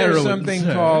Your there's heroin, something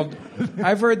sir. called.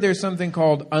 I've heard there's something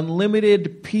called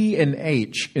unlimited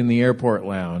P&H in the airport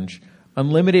lounge.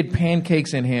 Unlimited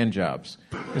pancakes and hand jobs.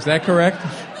 Is that correct?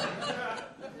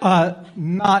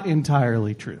 Not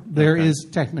entirely true. There is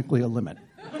technically a limit.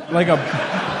 Like a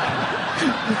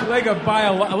like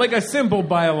a simple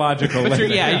biological. But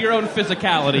limit. your own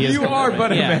physicality is You are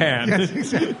but a Yeah. man.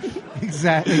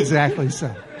 Exactly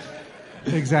so.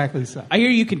 Exactly so. I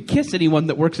hear you can kiss anyone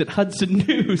that works at Hudson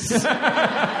News.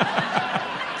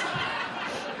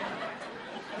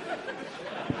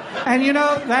 And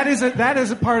that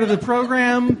is a part of the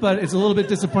program, but it's a little bit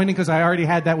disappointing because I already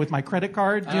had that with my credit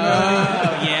card. Do you know what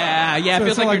I mean? Yeah. So It feels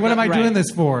it's like, you're what am I right. doing this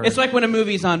for? It's like when a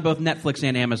movie's on both Netflix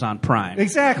and Amazon Prime.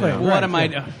 Exactly. What Right, am I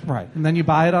yeah. doing? Right, and then you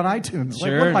buy it on iTunes.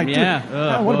 Sure, Like, what am I yeah. doing?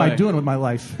 Oh, what am I boy. doing with my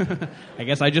life? I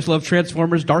guess I just love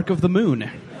Transformers: Dark of the Moon.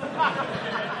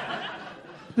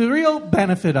 The real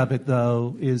benefit of it,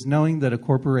 though, is knowing that a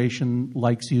corporation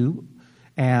likes you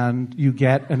and you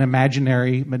get an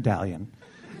imaginary medallion.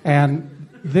 And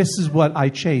this is what I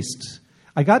chased.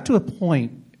 I got to a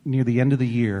point near the end of the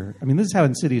year. I mean, this is how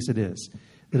insidious it is.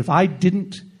 That if I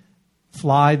didn't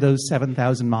fly those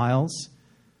 7,000 miles,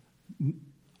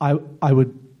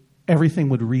 everything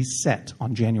would reset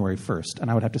on January 1st, and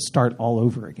I would have to start all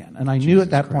over again. And I knew at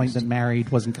that point that Married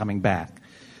wasn't coming back.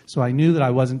 So I knew that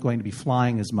I wasn't going to be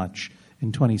flying as much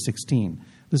in 2016.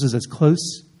 This is as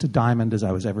close to Diamond as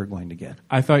I was ever going to get.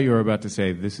 I thought you were about to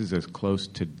say this is as close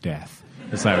to death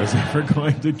as I was ever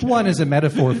going to get. One is a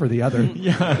metaphor for the other.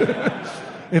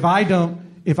 If I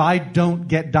don't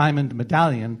get Diamond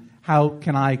Medallion, how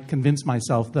can I convince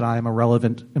myself that I am a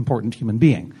relevant, important human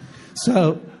being?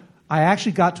 So I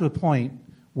actually got to a point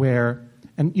where,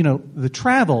 and the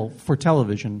travel for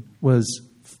television was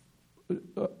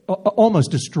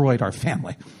almost destroyed our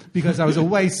family because I was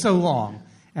away so long,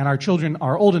 and our children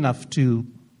are old enough to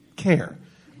care.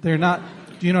 They're not.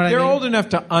 Do you know what I mean? They're old enough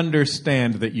to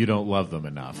understand that you don't love them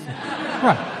enough.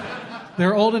 Right.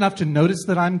 They're old enough to notice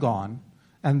that I'm gone,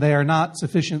 and they are not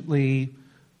sufficiently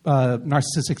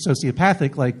narcissistic,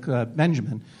 sociopathic like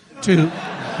Benjamin to.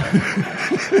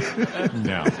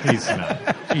 No, he's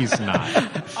not. He's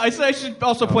not. I should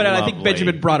also point out, I think Lovely.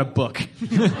 Benjamin brought a book.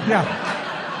 Yeah.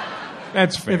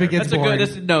 That's fair. If it gets That's a boring.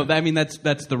 good.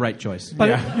 That's the right choice. But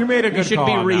yeah, you made a good should call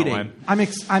be on reading. that one.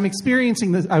 I'm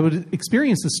experiencing this. I would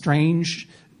experience the strange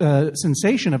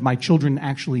sensation of my children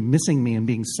actually missing me and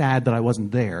being sad that I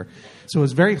wasn't there. So it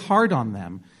was very hard on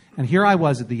them. And here I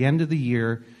was at the end of the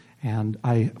year, and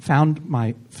I found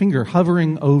my finger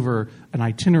hovering over an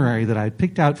itinerary that I had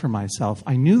picked out for myself.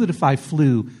 I knew that if I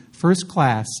flew first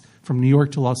class from New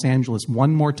York to Los Angeles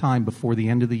one more time before the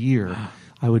end of the year,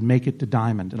 I would make it to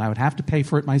Diamond, and I would have to pay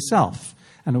for it myself,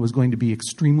 and it was going to be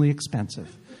extremely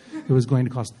expensive. It was going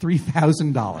to cost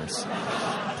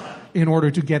 $3,000 in order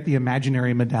to get the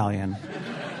imaginary medallion.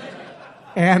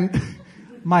 And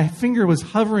my finger was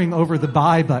hovering over the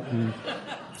buy button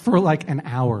for like an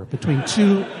hour, between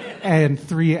 2 and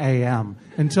 3 a.m.,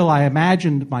 until I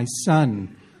imagined my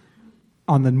son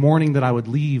on the morning that I would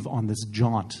leave on this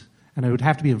jaunt. And it would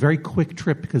have to be a very quick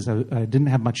trip because I didn't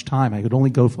have much time. I could only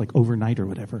go for like overnight or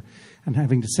whatever. And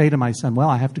having to say to my son, well,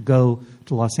 I have to go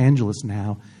to Los Angeles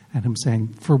now. And him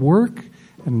saying, for work?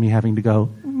 And me having to go,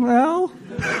 well,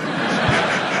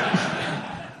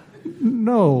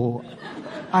 no.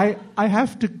 I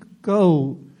have to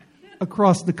go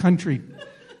across the country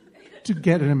to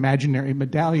get an imaginary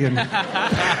medallion.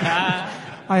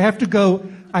 I have to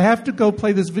go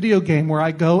play this video game where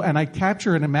I go and I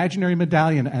capture an imaginary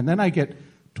medallion, and then I get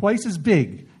twice as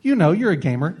big. You know, you're a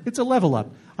gamer. It's a level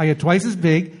up. I get twice as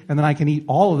big, and then I can eat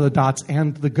all of the dots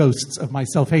and the ghosts of my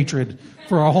self-hatred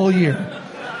for a whole year.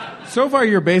 So far,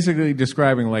 you're basically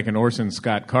describing like an Orson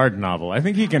Scott Card novel. I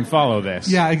think he can follow this.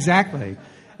 Yeah, exactly.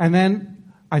 And then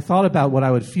I thought about what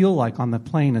I would feel like on the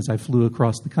plane as I flew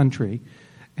across the country.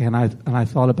 And I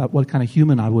thought about what kind of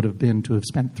human I would have been to have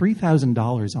spent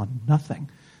 $3,000 on nothing,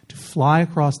 to fly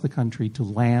across the country, to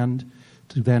land,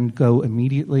 to then go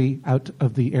immediately out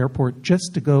of the airport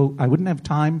just to go. I wouldn't have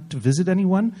time to visit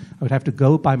anyone. I would have to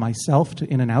go by myself to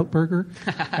In-N-Out Burger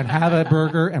and have a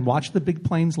burger and watch the big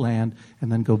planes land and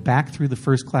then go back through the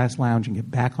first class lounge and get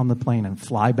back on the plane and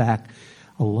fly back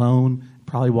alone,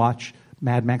 probably watch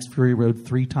Mad Max Fury Road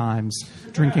 3 times,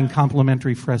 drinking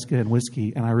complimentary Fresca and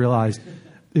whiskey. And I realized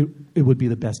it would be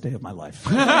the best day of my life.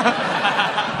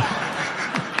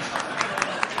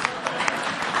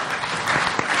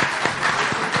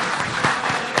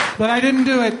 But I didn't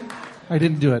do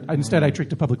it. Instead, I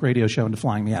tricked a public radio show into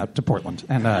flying me out to Portland.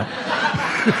 And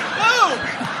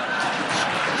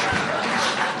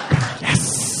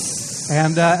yes.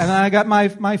 And then I got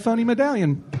my phony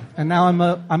medallion, and now I'm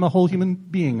a whole human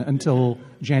being until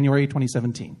January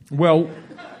 2017. Well,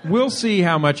 we'll see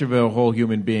how much of a whole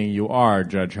human being you are,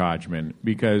 Judge Hodgman.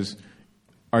 Because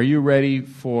are you ready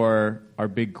for our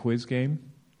big quiz game?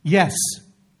 Yes.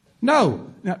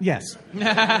 No. Yes.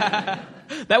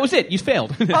 That was it. You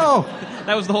failed. Oh.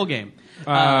 That was the whole game.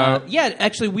 Yeah,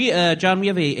 actually, John, we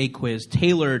have a quiz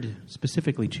tailored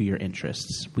specifically to your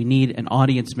interests. We need an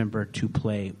audience member to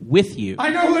play with you.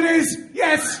 I know who it is.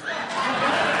 Yes.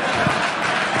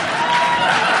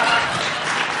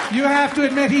 You have to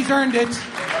admit he's earned it.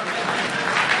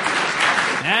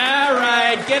 All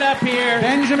right, get up here.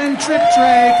 Benjamin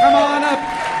Triptray, come on up.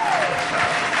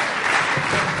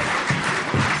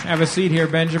 Have a seat here,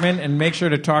 Benjamin, and make sure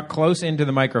to talk close into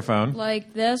the microphone.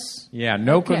 Like this? Yeah,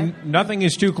 Okay. Nothing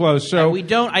is too close. So we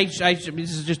don't. This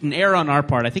is just an error on our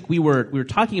part. I think we were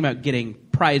talking about getting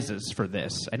prizes for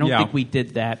this. I don't think we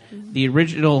did that. The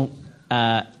original,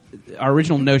 our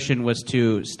original notion was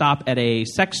to stop at a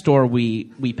sex store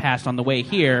we passed on the way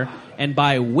here and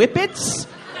buy whippets.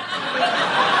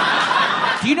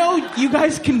 Do you know you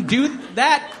guys can do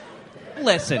that?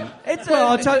 Listen,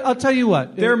 I'll tell you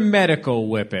what. They're medical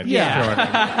whippets.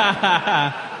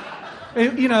 Yeah.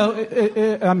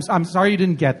 I'm sorry you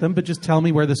didn't get them, but just tell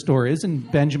me where the store is,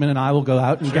 and Benjamin and I will go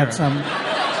out and get some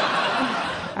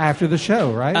after the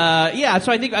show, right? Yeah,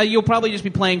 so I think you'll probably just be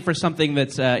playing for something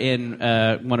that's in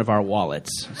one of our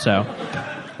wallets. So,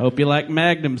 hope you like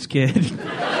Magnums, kid.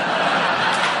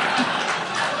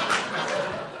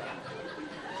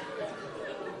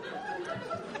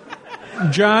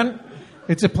 John?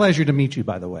 It's a pleasure to meet you,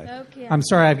 by the way. Okay. I'm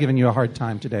sorry I've given you a hard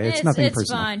time today. It's nothing it's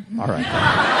personal. Fine. All right.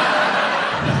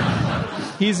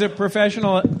 He's a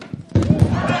professional.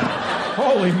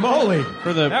 Holy moly!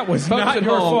 That was not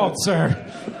your fault, sir.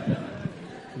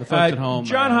 The folks at home.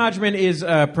 John Hodgman is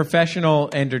a professional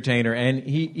entertainer, and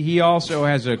he also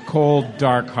has a cold,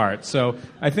 dark heart. So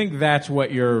I think that's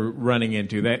what you're running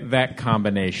into, that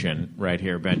combination right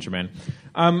here, Benjamin.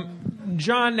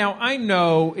 John, now I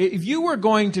know if you were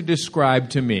going to describe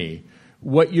to me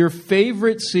what your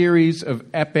favorite series of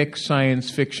epic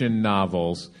science fiction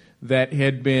novels that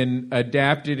had been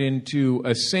adapted into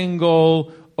a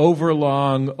single,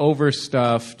 overlong,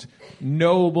 overstuffed,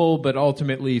 noble but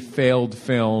ultimately failed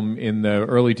film in the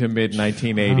early to mid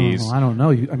 1980s. Oh, I don't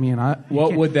know.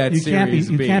 What would that series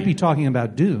be? You can't be talking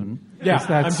about Dune. Yeah,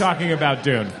 I'm talking about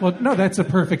Dune. Well, no, that's a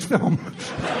perfect film.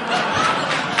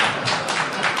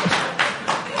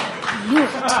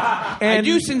 I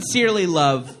do sincerely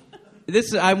love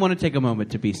this. I want to take a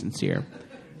moment to be sincere.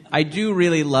 I do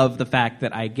really love the fact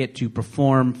that I get to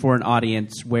perform for an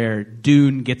audience where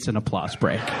Dune gets an applause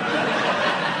break.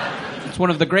 It's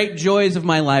one of the great joys of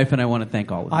my life, and I want to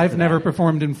thank all of you. I've never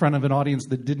performed in front of an audience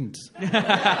that didn't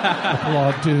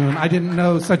applaud Dune. I didn't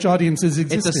know such audiences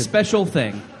existed. It's a special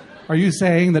thing. Are you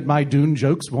saying that my Dune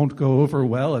jokes won't go over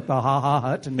well at the Ha Ha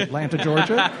Hut in Atlanta,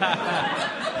 Georgia?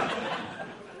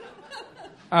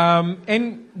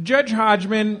 And Judge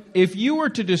Hodgman, if you were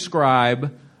to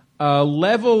describe a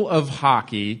level of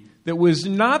hockey that was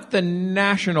not the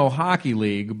National Hockey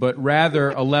League, but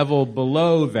rather a level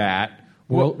below that.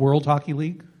 World Hockey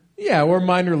League? Yeah, or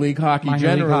minor league hockey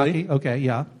generally. League hockey? Okay,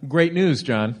 yeah. Great news,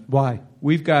 John. Why?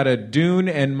 We've got a Dune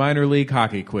and minor league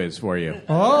hockey quiz for you.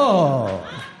 Oh,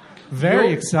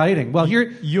 very exciting. Well,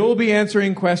 here you'll be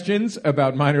answering questions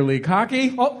about minor league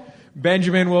hockey. Oh.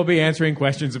 Benjamin will be answering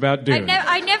questions about Dune.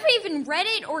 I never even read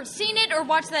it or seen it or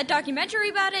watched that documentary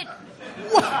about it.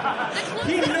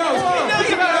 He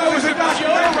knows about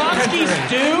Jodorowsky's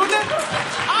Dune?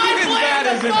 I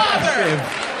blame the father!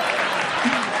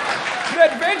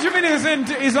 That Benjamin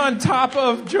is on top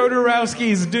of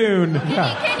Jodorowsky's Dune.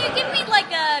 Can you give me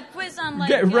like a quiz on like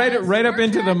Get right up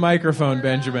into the microphone,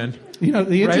 Benjamin. You know,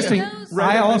 the interesting...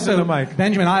 Right up into the mic.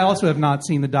 Benjamin, I also have not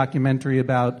seen the documentary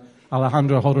about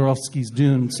Alejandro Jodorowsky's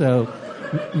Dune, so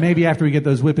maybe after we get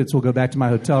those whippets, we'll go back to my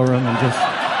hotel room and just...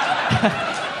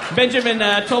 Benjamin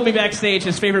told me backstage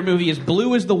his favorite movie is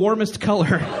Blue is the Warmest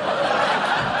Color.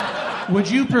 Would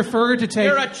you prefer to take...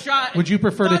 You're a child. Would you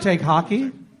prefer to take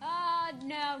hockey?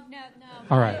 No.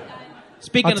 All right.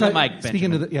 Speaking to the mic,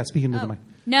 Speaking Benjamin. to the mic.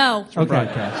 No. Okay.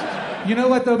 Broadcast. You know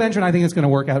what, though, Benjamin? I think it's going to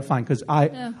work out fine because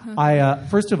I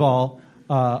first of all,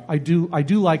 I do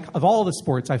like, of all the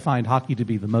sports, I find hockey to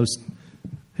be the most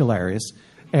hilarious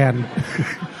and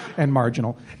and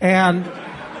marginal, and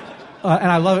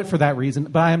I love it for that reason.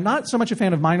 But I am not so much a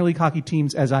fan of minor league hockey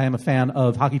teams as I am a fan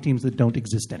of hockey teams that don't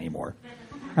exist anymore,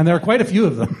 and there are quite a few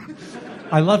of them.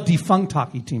 I love defunct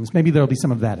hockey teams. Maybe there'll be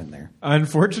some of that in there.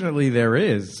 Unfortunately, there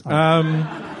is.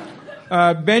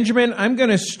 Benjamin, I'm going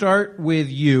to start with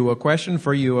you. A question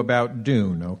for you about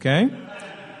Dune, okay?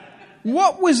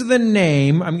 What was the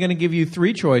name? I'm going to give you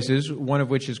 3 choices, one of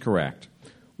which is correct.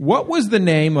 What was the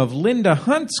name of Linda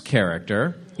Hunt's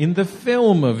character in the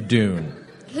film of Dune?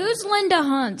 Who's Linda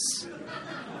Huntz?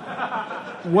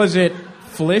 Was it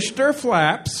Flister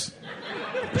Flaps,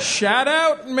 Shout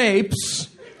Out Mapes,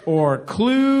 or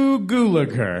Clue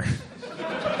Gulager?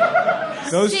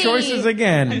 Those C. choices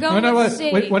again. I'm going with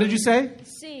C. Wait, what did you say?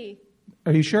 C.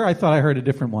 Are you sure? I thought I heard a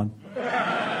different one.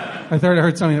 I thought I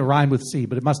heard something that rhymed with C,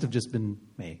 but it must have just been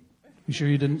me. You sure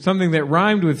you didn't? Something that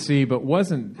rhymed with C but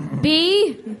wasn't.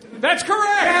 B. That's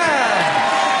correct!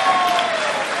 Yeah.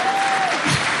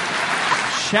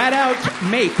 Shout out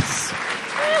Mapes.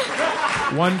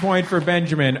 1 point for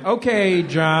Benjamin. Okay,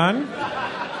 John.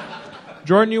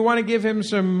 Jordan, you want to give him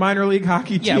some minor league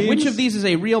hockey teams? Yeah, which of these is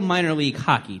a real minor league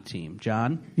hockey team,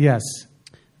 John? Yes.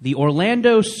 The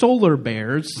Orlando Solar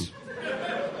Bears,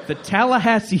 the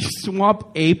Tallahassee Swamp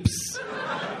Apes,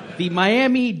 the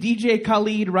Miami DJ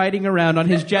Khaled riding around on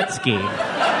his jet ski.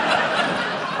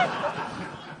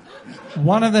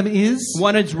 One of them is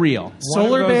One is real.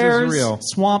 Solar those is Bears, real.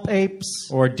 Swamp Apes.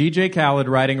 Or DJ Khaled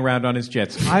riding around on his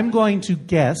jet ski. I'm going to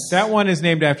guess. That one is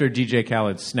named after DJ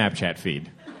Khaled's Snapchat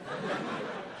feed.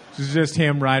 This is just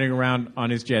him riding around on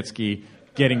his jet ski,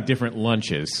 getting different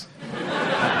lunches.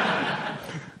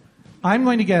 I'm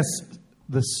going to guess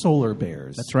the Solar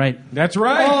Bears. That's right. That's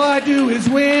right. All I do is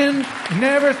win.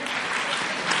 Never.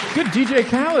 Good DJ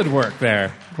Khaled work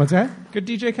there. What's that? Good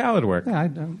DJ Khaled work. Yeah,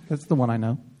 that's the one I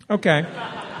know. Okay.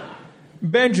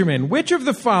 Benjamin, which of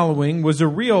the following was a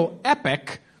real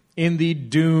epic in the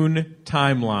Dune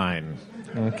timeline?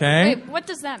 Okay. Wait, what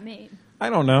does that mean? I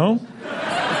don't know.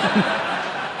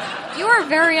 You are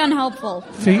very unhelpful.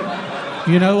 See,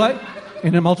 you know what?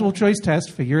 In a multiple choice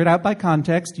test, figure it out by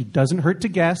context. It doesn't hurt to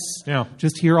guess. Yeah.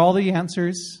 Just hear all the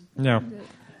answers. No.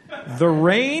 The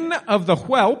Reign of the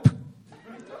Whelp,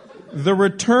 The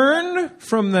Return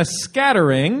from the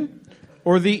Scattering,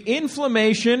 or The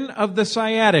Inflammation of the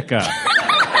Sciatica?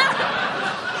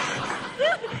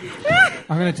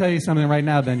 I'm going to tell you something right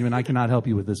now, Benjamin. I cannot help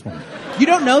you with this one. You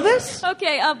don't know this?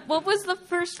 Okay, what was the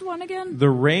first one again? The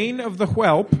Reign of the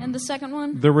Whelp, And the second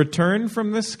one? The Return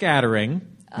from the Scattering,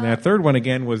 and that third one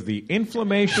again was The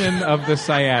Inflammation of the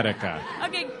Sciatica.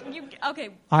 Okay,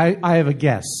 okay. I have a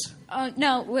guess.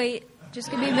 No, wait.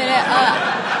 Just give me a minute.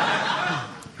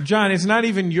 John, it's not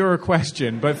even your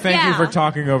question, but thank you Yeah. for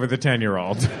talking over the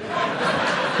 10-year-old.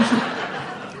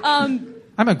 I'm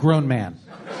a grown man.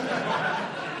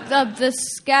 The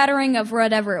scattering of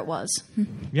whatever it was.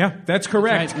 Yeah, that's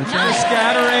correct. That's The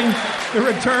Scattering, The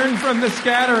Return from the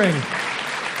Scattering.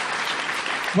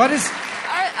 What is...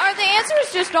 Are the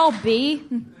answers just all B?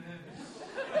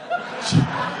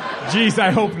 Jeez,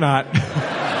 I hope not.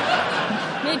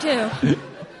 Me too.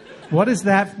 What is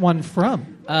that one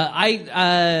from?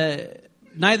 Neither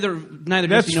That's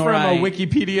Jesse nor from I. a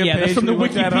Wikipedia Yeah, that's page from the we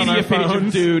looked at on our Wikipedia page of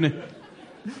phones. Dune.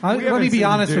 Let haven't me be seen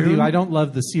honest with Dune. you. I don't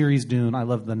love the series Dune. I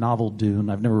love the novel Dune.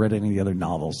 I've never read any of the other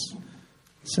novels.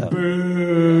 So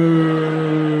Boo.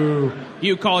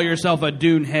 You call yourself a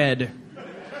Dune head.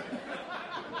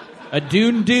 A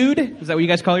Dune dude? Is that what you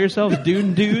guys call yourselves?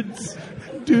 Dune dudes?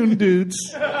 Dune dudes.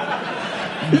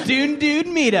 Dune dude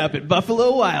meetup at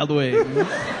Buffalo Wild Wings.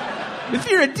 If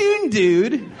you're a Dune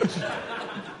dude.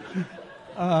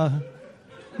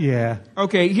 Yeah.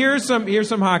 Okay, here's some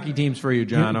hockey teams for you,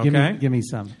 John, okay? Give me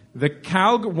some.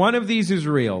 One of these is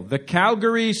real. The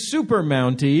Calgary Super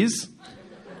Mounties,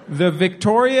 the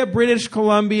Victoria, British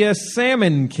Columbia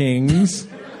Salmon Kings,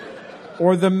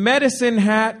 or the Medicine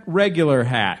Hat Regular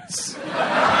Hats.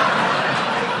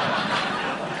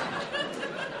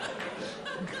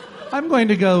 I'm going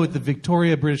to go with the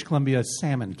Victoria, British Columbia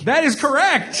Salmon Kings. That is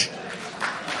correct.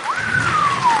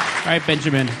 All right,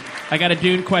 Benjamin. I got a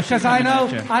Dune question. Because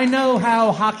I know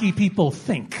how hockey people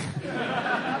think. All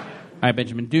right,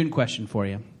 Benjamin. Dune question for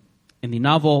you. In the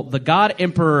novel The God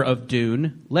Emperor of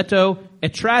Dune, Leto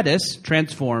Atreides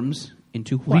transforms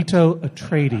into what? Leto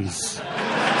Atreides.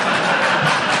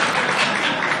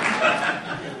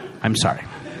 I'm sorry.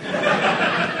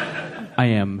 I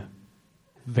am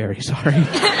very sorry.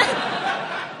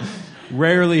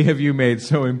 Rarely have you made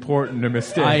so important a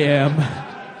mistake. I am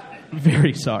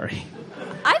very sorry.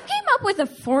 I came up with a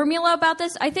formula about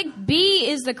this. I think B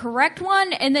is the correct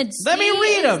one, and then C Let me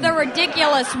read is 'em. the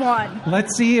ridiculous one.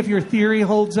 Let's see if your theory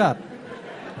holds up.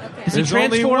 There's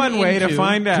only one way to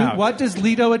find out. What does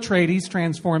Leto Atreides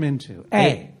transform into?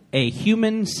 A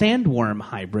human sandworm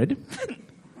hybrid,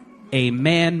 a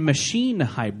man-machine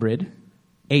hybrid,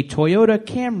 a Toyota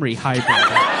Camry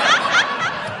hybrid.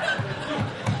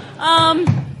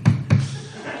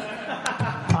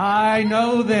 I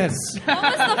know this. What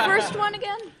was the first one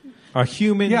again? A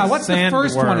human what's the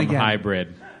first one sandworm again?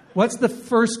 hybrid. What's the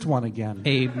first one again?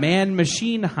 A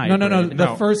man-machine hybrid. No.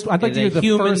 The first. I'd like to hear the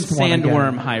human first one sandworm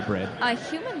again. hybrid. A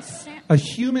human sand. A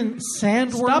human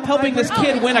sandworm. Stop helping hybrid? this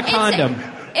kid win a condom.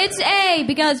 It's A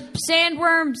because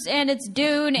sandworms and it's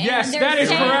Dune. And Yes, there's that is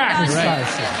sand correct. guns.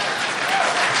 Precisely.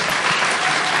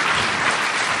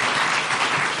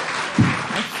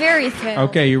 Fairy tale.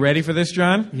 Okay, you ready for this,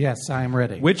 John? Yes, I'm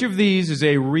ready. Which of these is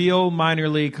a real minor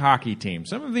league hockey team?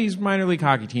 Some of these minor league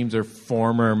hockey teams are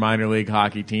former minor league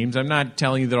hockey teams. I'm not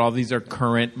telling you that all these are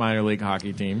current minor league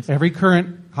hockey teams. Every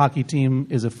current hockey team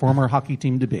is a former hockey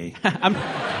team to be.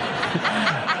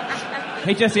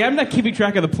 Hey, Jesse, I'm not keeping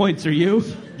track of the points. Are you?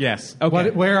 Yes.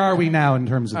 Okay. Where are we now in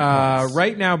terms of points?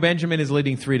 Right now, Benjamin is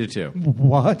leading 3-2.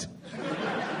 What?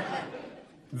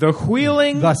 The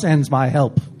Wheeling... Thus ends my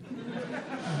help.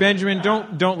 Benjamin,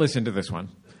 don't listen to this one.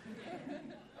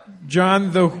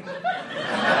 John, the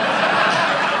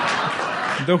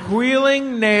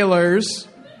Wheeling Nailers,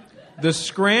 the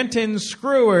Scranton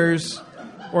Screwers,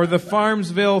 or the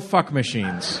Farmsville Fuck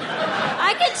Machines?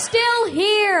 I can still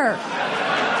hear.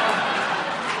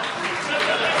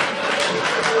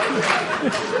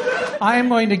 I am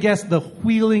going to guess the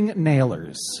Wheeling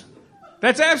Nailers.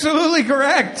 That's absolutely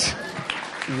correct.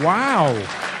 Wow.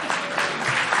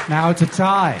 Now it's a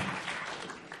tie.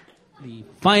 The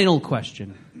final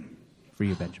question for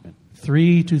you, Benjamin.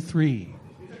 3-3.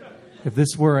 If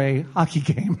this were a hockey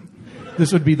game,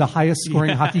 this would be the highest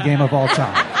scoring hockey game of all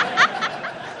time.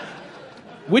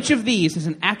 Which of these is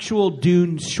an actual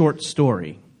Dune short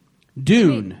story?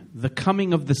 Dune, The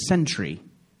Coming of the Century.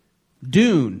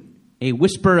 Dune, A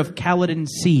Whisper of Caledon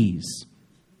Seas.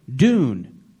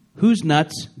 Dune, Who's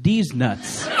Nuts? D's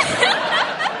Nuts.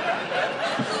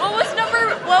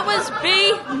 What was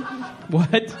B?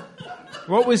 What?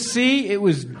 What was C? It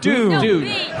was Dune. No, Dune. B.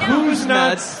 No. Who's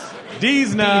nuts?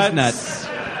 D's nuts. D's Nuts.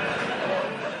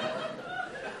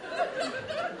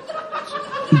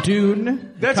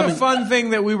 Dune. That's a fun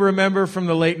thing that we remember from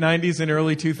the late 90s and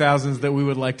early 2000s that we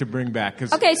would like to bring back.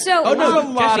 'Cause Okay, so it was a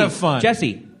lot of fun.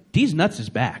 Jesse, D's Nuts is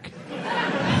back.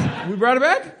 We brought it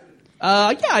back?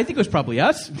 Yeah, I think it was probably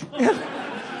us. I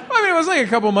mean, it was like a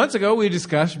couple months ago we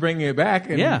discussed bringing it back,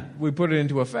 and Yeah. we put it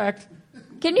into effect.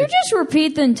 can you just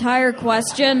repeat the entire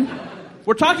question?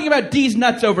 We're talking about D's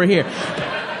Nuts over here.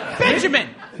 Benjamin,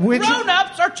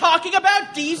 grown-ups are talking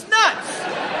about D's Nuts.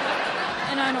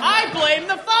 And I blame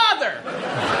the father.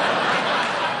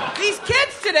 These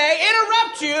kids today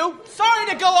interrupt you. Sorry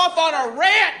to go off on a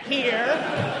rant here.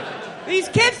 These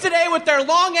kids today with their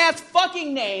long-ass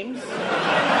fucking names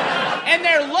and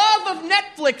their love of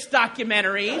Netflix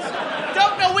documentaries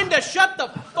don't know when to shut the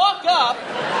fuck up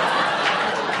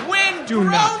when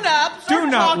grown-ups are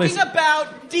talking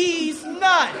about D's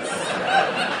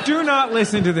Nuts. Do not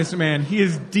listen to this man. He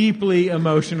is deeply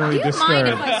emotionally Do you mind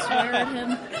if disturbed. I swear at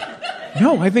him?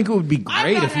 No, I think it would be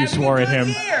great if you swore at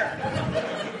him.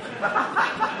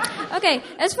 Okay,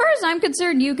 as far as I'm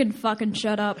concerned, you can fucking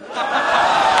shut up.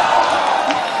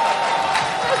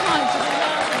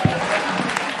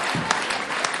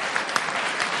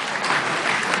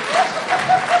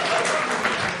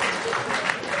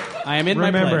 I am in my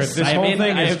place. Remember, this whole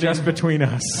thing is just between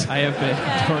us. I have been.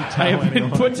 Don't tell I have been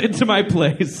anyone. put into my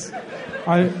place.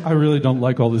 I really don't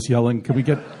like all this yelling. Can we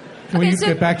get Can we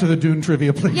get back to the Dune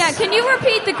trivia, please? Yeah, can you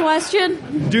repeat the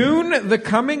question? Dune, the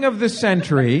coming of the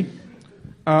century,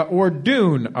 or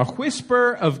Dune, a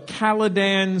whisper of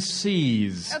Caladan's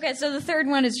seas. Okay, so the third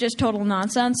one is just total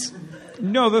nonsense.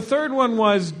 No, the third one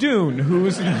was Dune,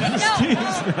 who's...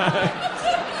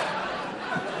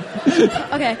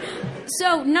 Okay,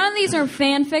 so none of these are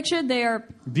fan fiction. They are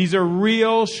These are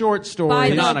real short by stories.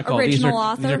 the Canonical. original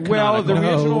These author. are Well, the No.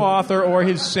 original author or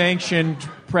his sanctioned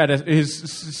sanctioned...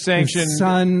 His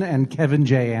son and Kevin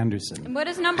J. Anderson What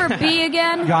is number B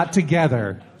again? got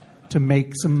together to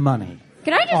make some money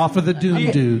Can I just... off of the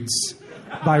Dune dudes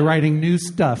by writing new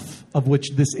stuff, of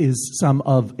which this is some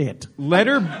of it.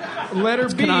 Letter B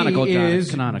canonical, John. It's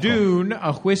is canonical. Dune,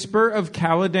 a whisper of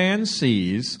Caladan's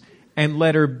seas, and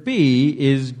letter B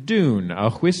is Dune, a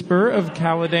whisper of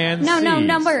Caladan's seas. No,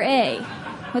 number A.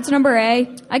 What's number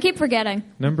A? I keep forgetting.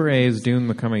 Number A is Dune,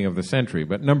 the coming of the century,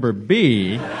 but number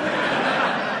B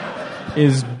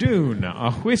is Dune,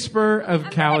 a whisper of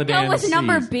Caladan's Go with seas.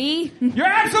 number B. You're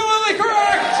absolutely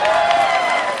correct!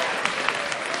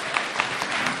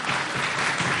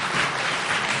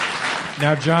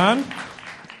 Now, John,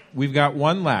 we've got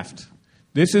one left.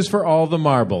 This is for all the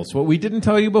marbles. What we didn't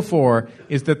tell you before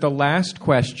is that the last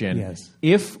question, Yes.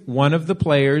 if one of the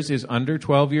players is under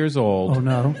 12 years old, Oh,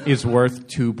 no. is worth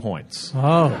 2 points.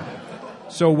 Oh.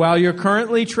 So while you're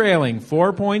currently trailing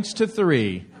 4 points to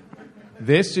 3,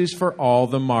 this is for all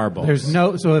the marbles.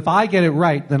 So if I get it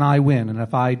right, then I win, and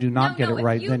if I do not get No, it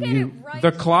right, if then get you. it right-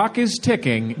 The clock is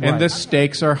ticking, and Right. the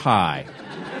stakes are high.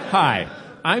 Hi,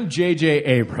 I'm J.J.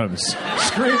 Abrams,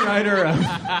 screenwriter of...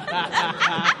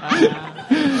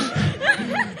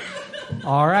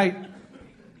 All right.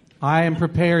 I am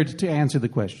prepared to answer the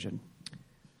question.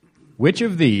 Which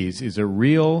of these is a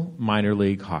real minor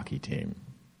league hockey team?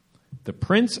 The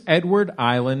Prince Edward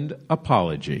Island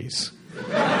Apologies.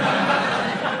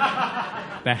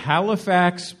 The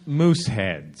Halifax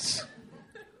Mooseheads.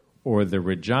 Or the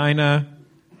Regina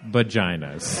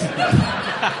Vaginas.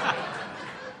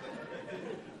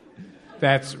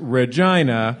 That's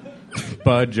Regina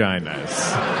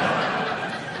Vaginas.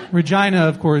 Regina,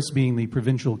 of course, being the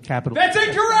provincial capital. That's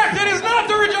incorrect! It is not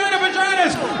the Regina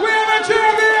Vaginas! We have a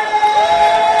champion!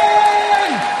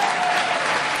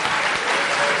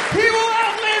 He will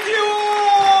outlive you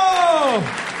all!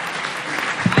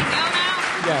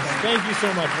 Yes, thank you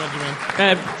so much,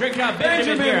 Benjamin. Drink up,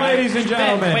 Benjamin, here. ladies and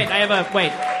gentlemen.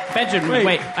 Benjamin,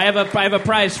 Wait. I have a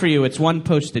prize for you. It's one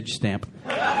postage stamp.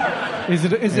 Is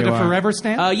it a you are. forever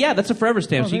stamp? Yeah, that's a forever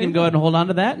stamp. So you can go ahead and hold on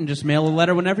to that and just mail a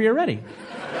letter whenever you're ready.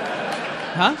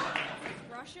 Huh?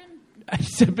 Russian?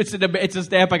 It's a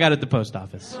stamp I got at the post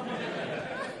office.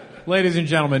 Ladies and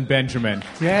gentlemen, Benjamin.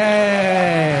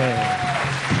 Yay!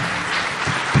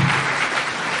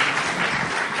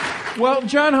 Well,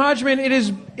 John Hodgman, it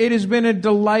has been a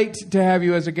delight to have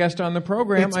you as a guest on the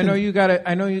program. It's I know been- you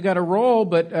got a role,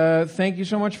 but thank you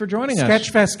so much for joining us.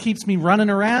 Sketchfest keeps me running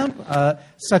around.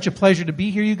 Such a pleasure to be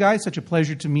here, you guys. Such a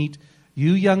pleasure to meet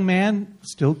you, young man.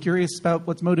 Still curious about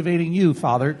what's motivating you,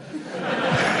 Father.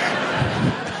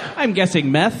 I'm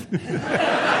guessing meth.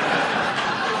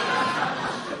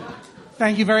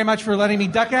 Thank you very much for letting me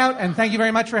duck out, and thank you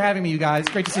very much for having me, you guys.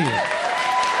 Great to see you.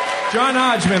 John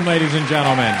Hodgman, ladies and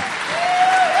gentlemen.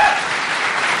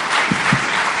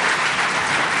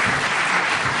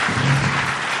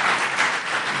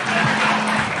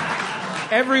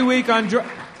 Every week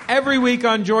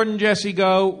on Jordan Jesse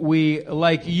Go, we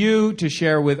like you to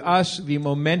share with us the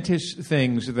momentous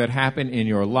things that happen in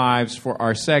your lives for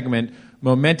our segment,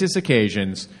 Momentous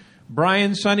Occasions.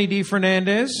 Brian Sonny D.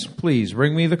 Fernandez, please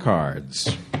bring me the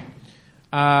cards.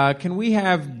 Can we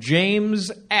have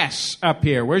James S. up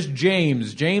here? Where's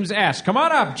James? James S. Come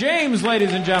on up. James,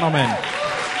 ladies and gentlemen.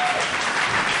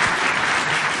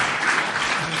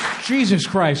 Jesus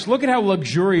Christ, look at how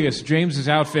luxurious James's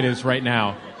outfit is right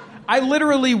now. I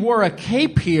literally wore a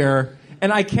cape here,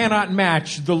 and I cannot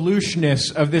match the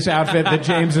looseness of this outfit that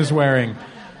James is wearing.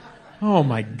 Oh,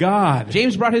 my God.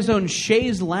 James brought his own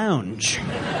chaise lounge.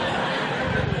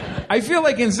 I feel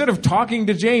like instead of talking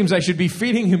to James, I should be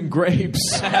feeding him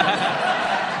grapes.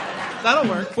 That'll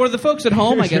work. For the folks at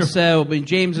home, I guess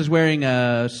James is wearing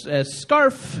a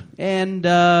scarf and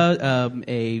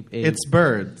It's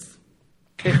birds.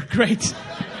 Great.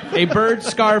 A bird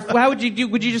scarf. How would you do?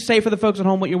 Would you just say for the folks at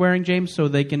home what you're wearing, James, so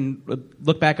they can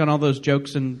look back on all those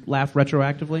jokes and laugh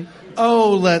retroactively?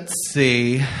 Oh, let's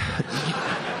see.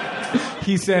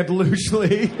 He said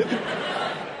loosely.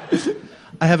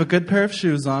 I have a good pair of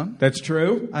shoes on. That's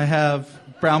true. I have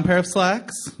brown pair of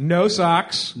slacks. No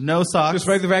socks. No socks.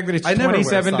 Despite the fact that it's I never wear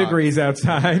 27 socks. degrees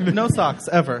outside. No socks,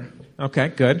 ever. Okay,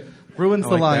 good. Ruins I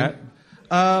the like line. that.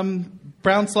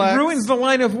 Brown slacks. It ruins the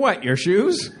line of what? Your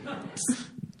shoes?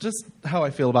 Just how I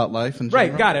feel about life in general.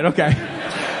 Right, got it, okay.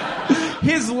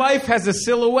 His life has a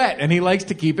silhouette, and he likes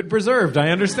to keep it preserved. I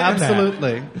understand that.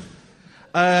 Absolutely.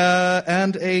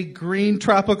 And a green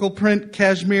tropical print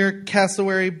cashmere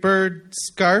cassowary bird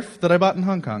scarf that I bought in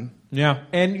Hong Kong. Yeah,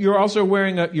 and you're also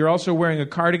wearing a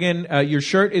cardigan. Your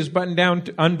shirt is buttoned down,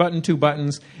 unbuttoned 2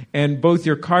 buttons, and both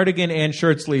your cardigan and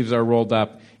shirt sleeves are rolled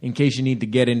up in case you need to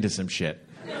get into some shit.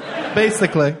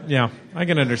 Basically. Yeah, I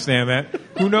can understand that.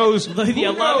 Who knows? Who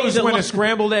knows when a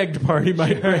scrambled egg party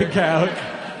might break out?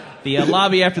 The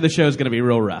lobby after the show is going to be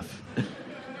real rough.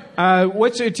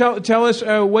 Tell us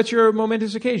what's your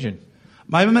momentous occasion?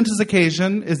 My momentous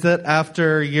occasion is that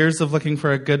after years of looking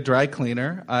for a good dry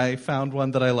cleaner, I found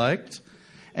one that I liked.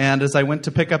 And as I went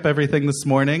to pick up everything this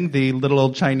morning, the little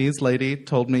old Chinese lady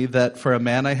told me that for a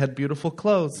man I had beautiful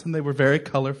clothes, and they were very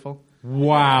colorful.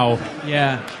 Wow.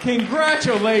 Yeah.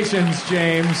 Congratulations,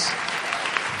 James.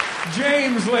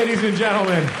 James, ladies and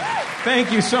gentlemen.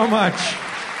 Thank you so much.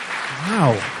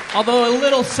 Wow. Although a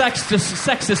little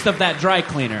sexist of that dry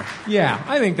cleaner. Yeah,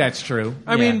 I think that's true.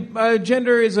 I mean,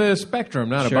 gender is a spectrum,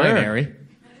 not Sure. a binary.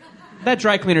 That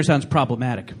dry cleaner sounds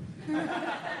problematic.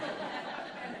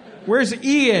 Where's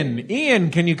Ian?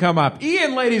 Ian, can you come up?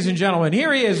 Ian, ladies and gentlemen,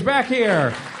 here he is, back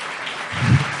here.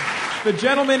 The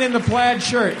gentleman in the plaid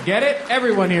shirt. Get it?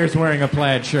 Everyone here is wearing a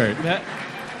plaid shirt.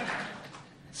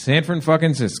 San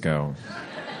Francisco.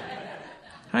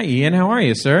 Hi, Ian. How are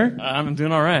you, sir? I'm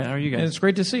doing all right. How are you guys? It's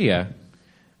great to see you.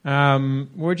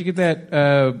 Where'd you get that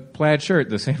plaid shirt?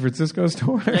 The San Francisco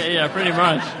store? Yeah, pretty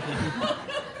much.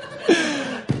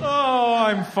 Oh,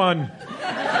 I'm fun.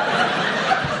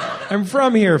 I'm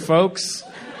from here, folks.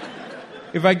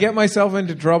 If I get myself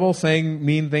into trouble saying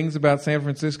mean things about San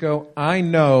Francisco, I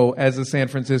know as a San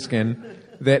Franciscan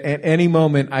that at any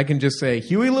moment I can just say,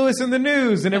 Huey Lewis in the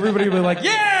news, and everybody will be like,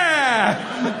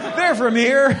 yeah, they're from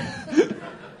here.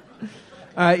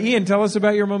 Ian, tell us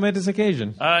about your momentous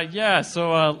occasion.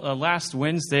 So last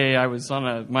Wednesday I was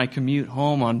on my commute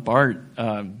home on BART,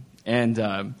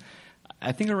 and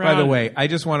I think around... By the way, I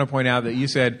just want to point out that you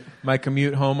said my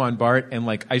commute home on BART, and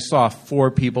I saw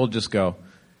 4 people just go,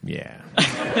 yeah.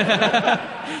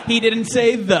 He didn't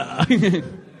say the.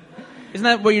 Isn't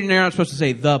that what you're not supposed to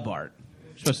say, the BART?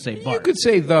 You're supposed to say BART. You could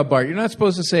say the BART. You're not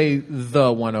supposed to say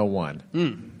the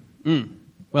 101.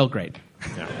 Well, great.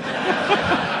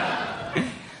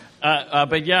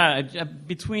 But yeah,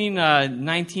 between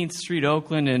 19th Street,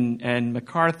 Oakland, and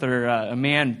MacArthur, a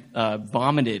man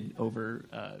vomited over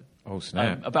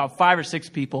about 5 or 6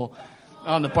 people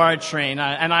on the BART train,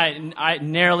 and I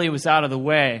narrowly was out of the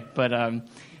way, but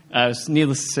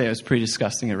needless to say, it was pretty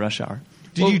disgusting at rush hour.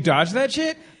 Did you dodge that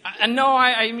shit? No,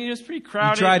 I mean it was pretty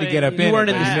crowded. You tried to get up in. You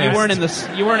weren't in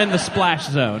the splash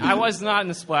zone. I was not in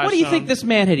the splash zone. What do you think this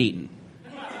man had eaten?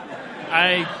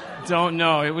 I don't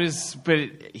know. But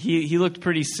he looked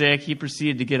pretty sick. He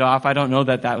proceeded to get off. I don't know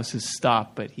that was his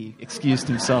stop, but he excused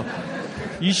himself.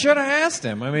 You should have asked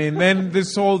him. I mean, then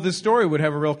this story would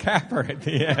have a real capper at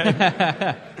the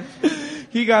end.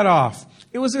 He got off.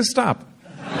 It was his stop.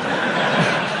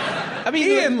 I mean,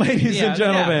 Ian, ladies and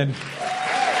gentlemen. Yeah.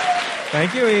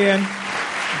 Thank you, Ian.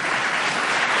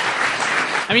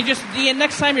 I mean, just Ian.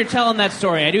 Next time you're telling that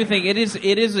story, I do think it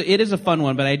is a fun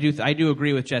one. But I do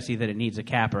agree with Jesse that it needs a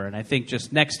capper. And I think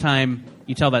just next time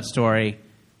you tell that story,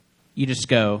 you just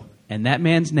go, and that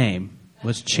man's name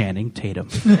was Channing Tatum.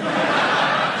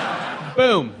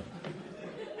 Boom.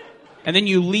 And then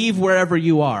you leave wherever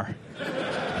you are.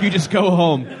 You just go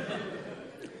home.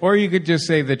 Or you could just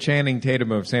say the Channing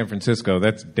Tatum of San Francisco.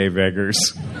 That's Dave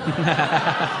Eggers.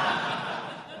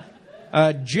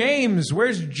 James,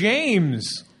 where's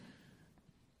James?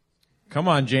 Come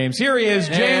on, James. Here he is.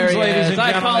 James, ladies and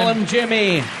gentlemen. I call him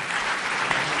Jimmy.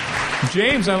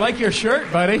 James, I like your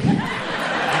shirt, buddy.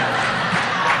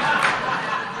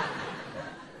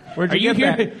 Where'd you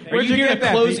get that? Are you here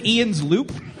to close Ian's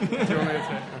loop?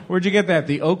 Where'd you get that?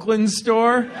 The Oakland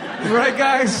store? Right,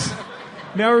 guys?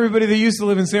 Now everybody that used to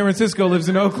live in San Francisco lives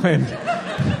in Oakland.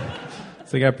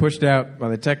 So they got pushed out by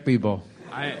the tech people.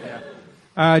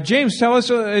 James, tell us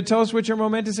what your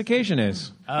momentous occasion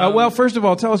is. Well, first of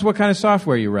all, tell us what kind of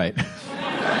software you write.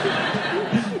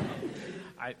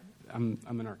 I'm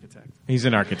an architect. He's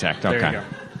an architect. Okay. There you go.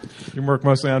 You work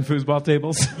mostly on foosball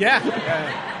tables? Yeah.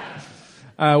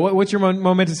 What's your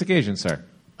momentous occasion, sir?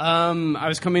 I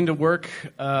was coming to work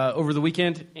over the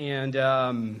weekend, and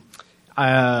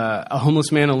a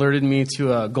homeless man alerted me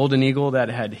to a golden eagle that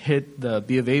had hit the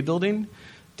B of A building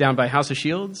down by House of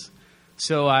Shields.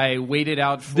 So I waited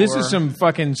out for... This is some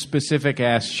fucking specific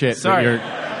ass shit. Sorry.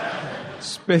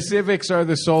 Specifics are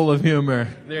the soul of humor.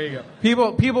 There you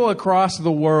go. People across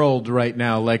the world right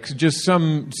now, like just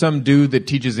some dude that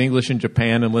teaches English in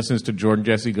Japan and listens to Jordan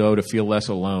Jesse Go to feel less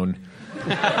alone.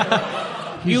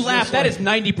 You laugh. That is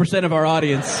 90% of our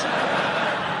audience.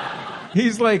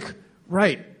 He's like,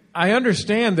 right, I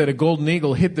understand that a golden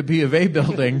eagle hit the B of A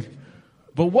building,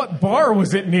 but what bar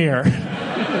was it near?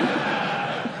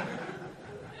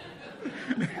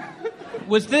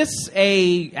 Was this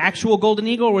a actual golden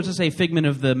eagle, or was this a figment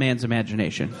of the man's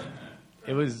imagination?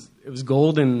 It was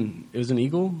gold, and it was an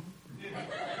eagle.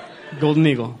 Golden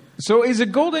eagle. So is a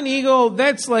golden eagle,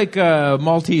 that's like a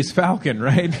Maltese falcon,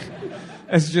 right?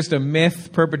 That's just a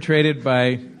myth perpetrated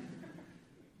by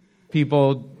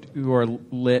people who are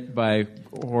lit by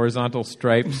horizontal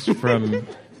stripes from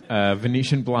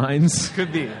Venetian blinds.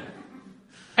 Could be.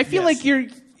 I feel like you're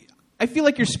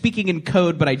speaking in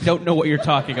code, but I don't know what you're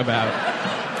talking about.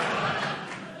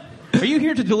 Are you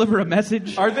here to deliver a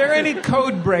message? Are there any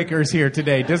code breakers here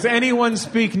today? Does anyone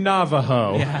speak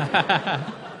Navajo?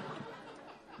 Yeah.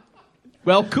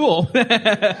 Well, cool. Is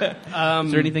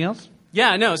there anything else?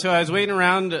 Yeah, no. So I was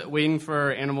waiting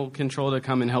for animal control to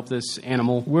come and help this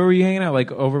animal. Where were you hanging out?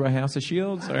 Like over by House of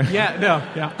Shields? Or? Yeah, no.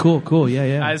 Yeah. Cool.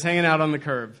 Yeah. I was hanging out on the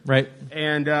curb. Right.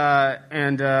 And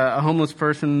a homeless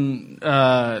person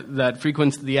that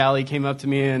frequents the alley came up to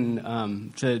me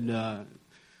and said,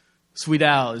 "Sweet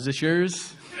Al, is this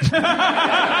yours?"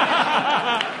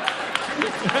 Yeah,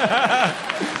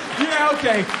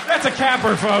 okay. That's a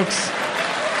capper, folks.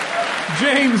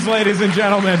 James, ladies and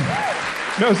gentlemen,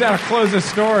 knows how to close a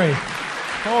story.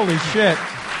 Holy shit.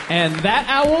 And that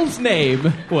owl's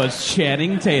name was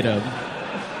Channing Tatum.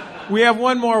 We have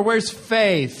one more. Where's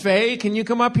Faye? Faye, can you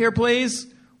come up here, please?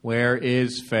 Where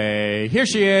is Faye? Here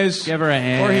she is. Give her a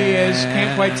hand. Or he is.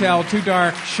 Can't quite tell. Too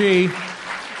dark. She.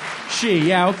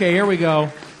 Yeah, okay, here we go.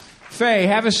 Faye,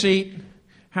 have a seat.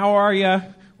 How are you?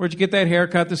 Where'd you get that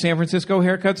haircut? The San Francisco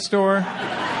haircut store?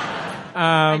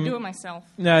 I do it myself.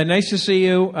 Nice to see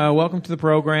you. Welcome to the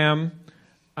program.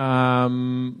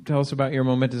 Tell us about your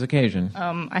momentous occasion.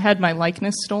 I had my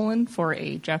likeness stolen for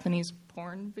a Japanese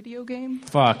porn video game.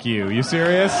 Fuck you. You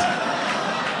serious?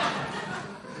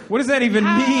 What does that even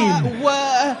mean?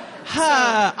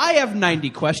 I have 90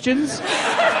 questions.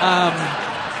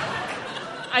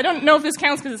 I don't know if this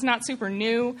counts because it's not super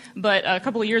new, but a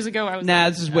couple of years ago I was... Nah,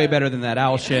 this is way better than that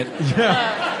owl shit.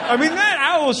 Yeah. I mean, that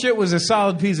owl shit was a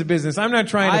solid piece of business. I'm not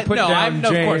trying to put down James.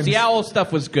 Of course, the owl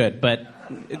stuff was good, but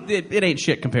it ain't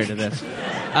shit compared to this.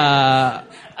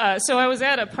 So I was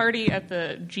at a party at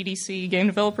the GDC Game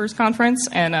Developers Conference,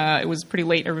 and it was pretty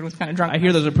late. Everyone was kind of drunk. I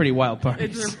hear those are pretty wild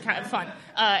parties. It was kind of fun.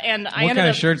 What kind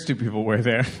of shirts do people wear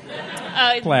there?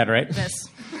 Plaid, right? This.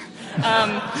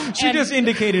 She just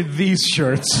indicated these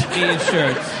shirts. These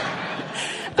shirts.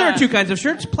 There are two kinds of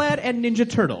shirts, plaid and Ninja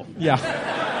Turtle. Yeah.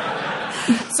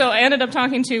 So I ended up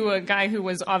talking to a guy who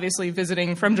was obviously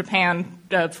visiting from Japan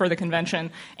for the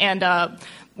convention, and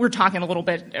we're talking a little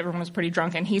bit. Everyone was pretty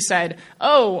drunk, and he said,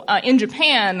 in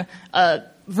Japan,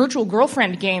 virtual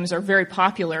girlfriend games are very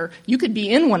popular. You could be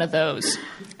in one of those.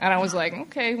 And I was like,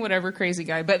 okay, whatever, crazy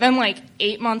guy. But then,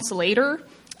 8 months later,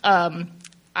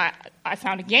 I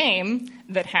found a game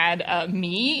that had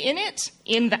me in it,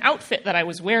 in the outfit that I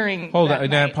was wearing. Hold on,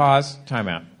 now pause, time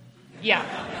out. Yeah.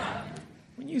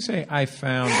 When you say I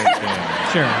found a game.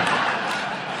 Sure.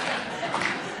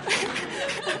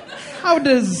 How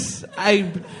does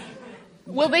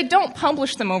Well, they don't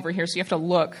publish them over here, so you have to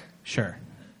look. Sure.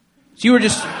 So you were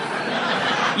just...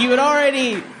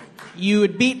 You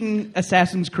had beaten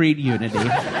Assassin's Creed Unity.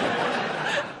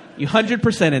 You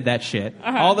 100%ed that shit.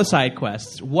 Uh-huh. All the side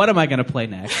quests. What am I going to play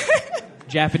next?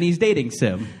 Japanese dating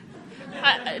sim.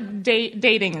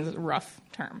 Dating is a rough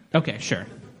term. Okay, sure.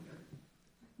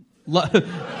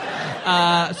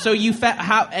 So you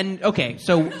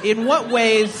So in what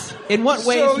ways was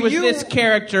this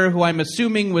character, who I'm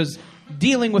assuming was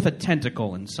dealing with a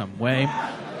tentacle in some way,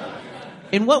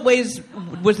 in what ways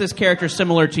was this character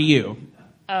similar to you?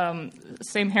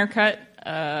 Same haircut.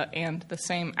 And the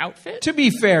same outfit. To be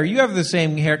fair, you have the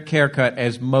same haircut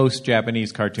as most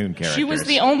Japanese cartoon characters. She was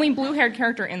the only blue-haired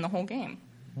character in the whole game.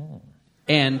 Oh.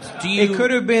 And It could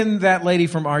have been that lady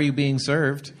from Are You Being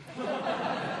Served?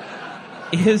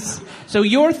 So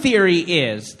your theory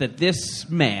is that this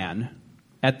man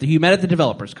you met at the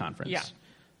developers conference,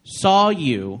 saw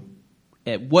you,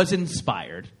 was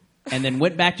inspired, and then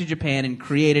went back to Japan and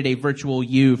created a virtual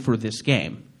you for this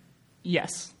game.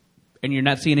 Yes. And you're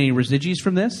not seeing any residues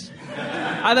from this?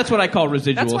 That's what I call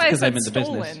residuals because I'm in the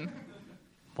business.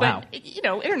 Wow. But,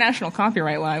 international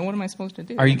copyright law, what am I supposed to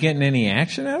do? Are you getting any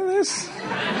action out of this?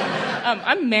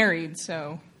 I'm married,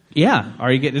 so... Yeah.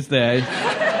 Are you getting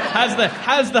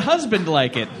how's the husband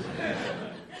like it?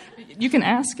 You can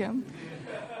ask him.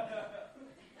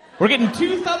 We're getting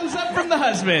 2 thumbs up from the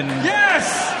husband. Yes!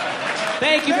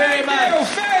 Thank you very much.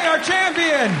 Faye, our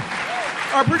champion.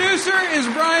 Our producer is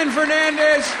Brian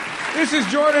Fernandez. This is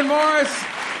Jordan Morris.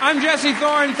 I'm Jesse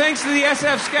Thorne. Thanks to the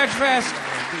SF Sketchfest.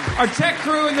 Our tech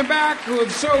crew in the back, who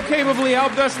have so capably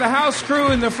helped us. The house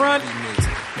crew in the front,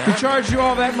 who charged you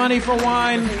all that money for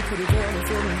wine.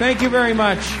 Thank you very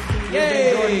much.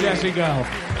 Yay! Jordan, Jesse, go.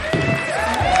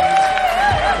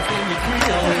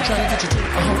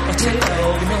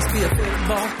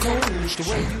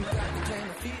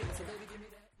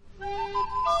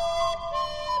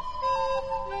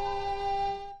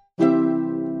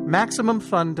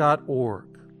 MaximumFun.org.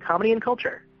 Comedy and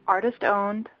culture. Artist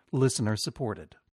owned. Listener supported.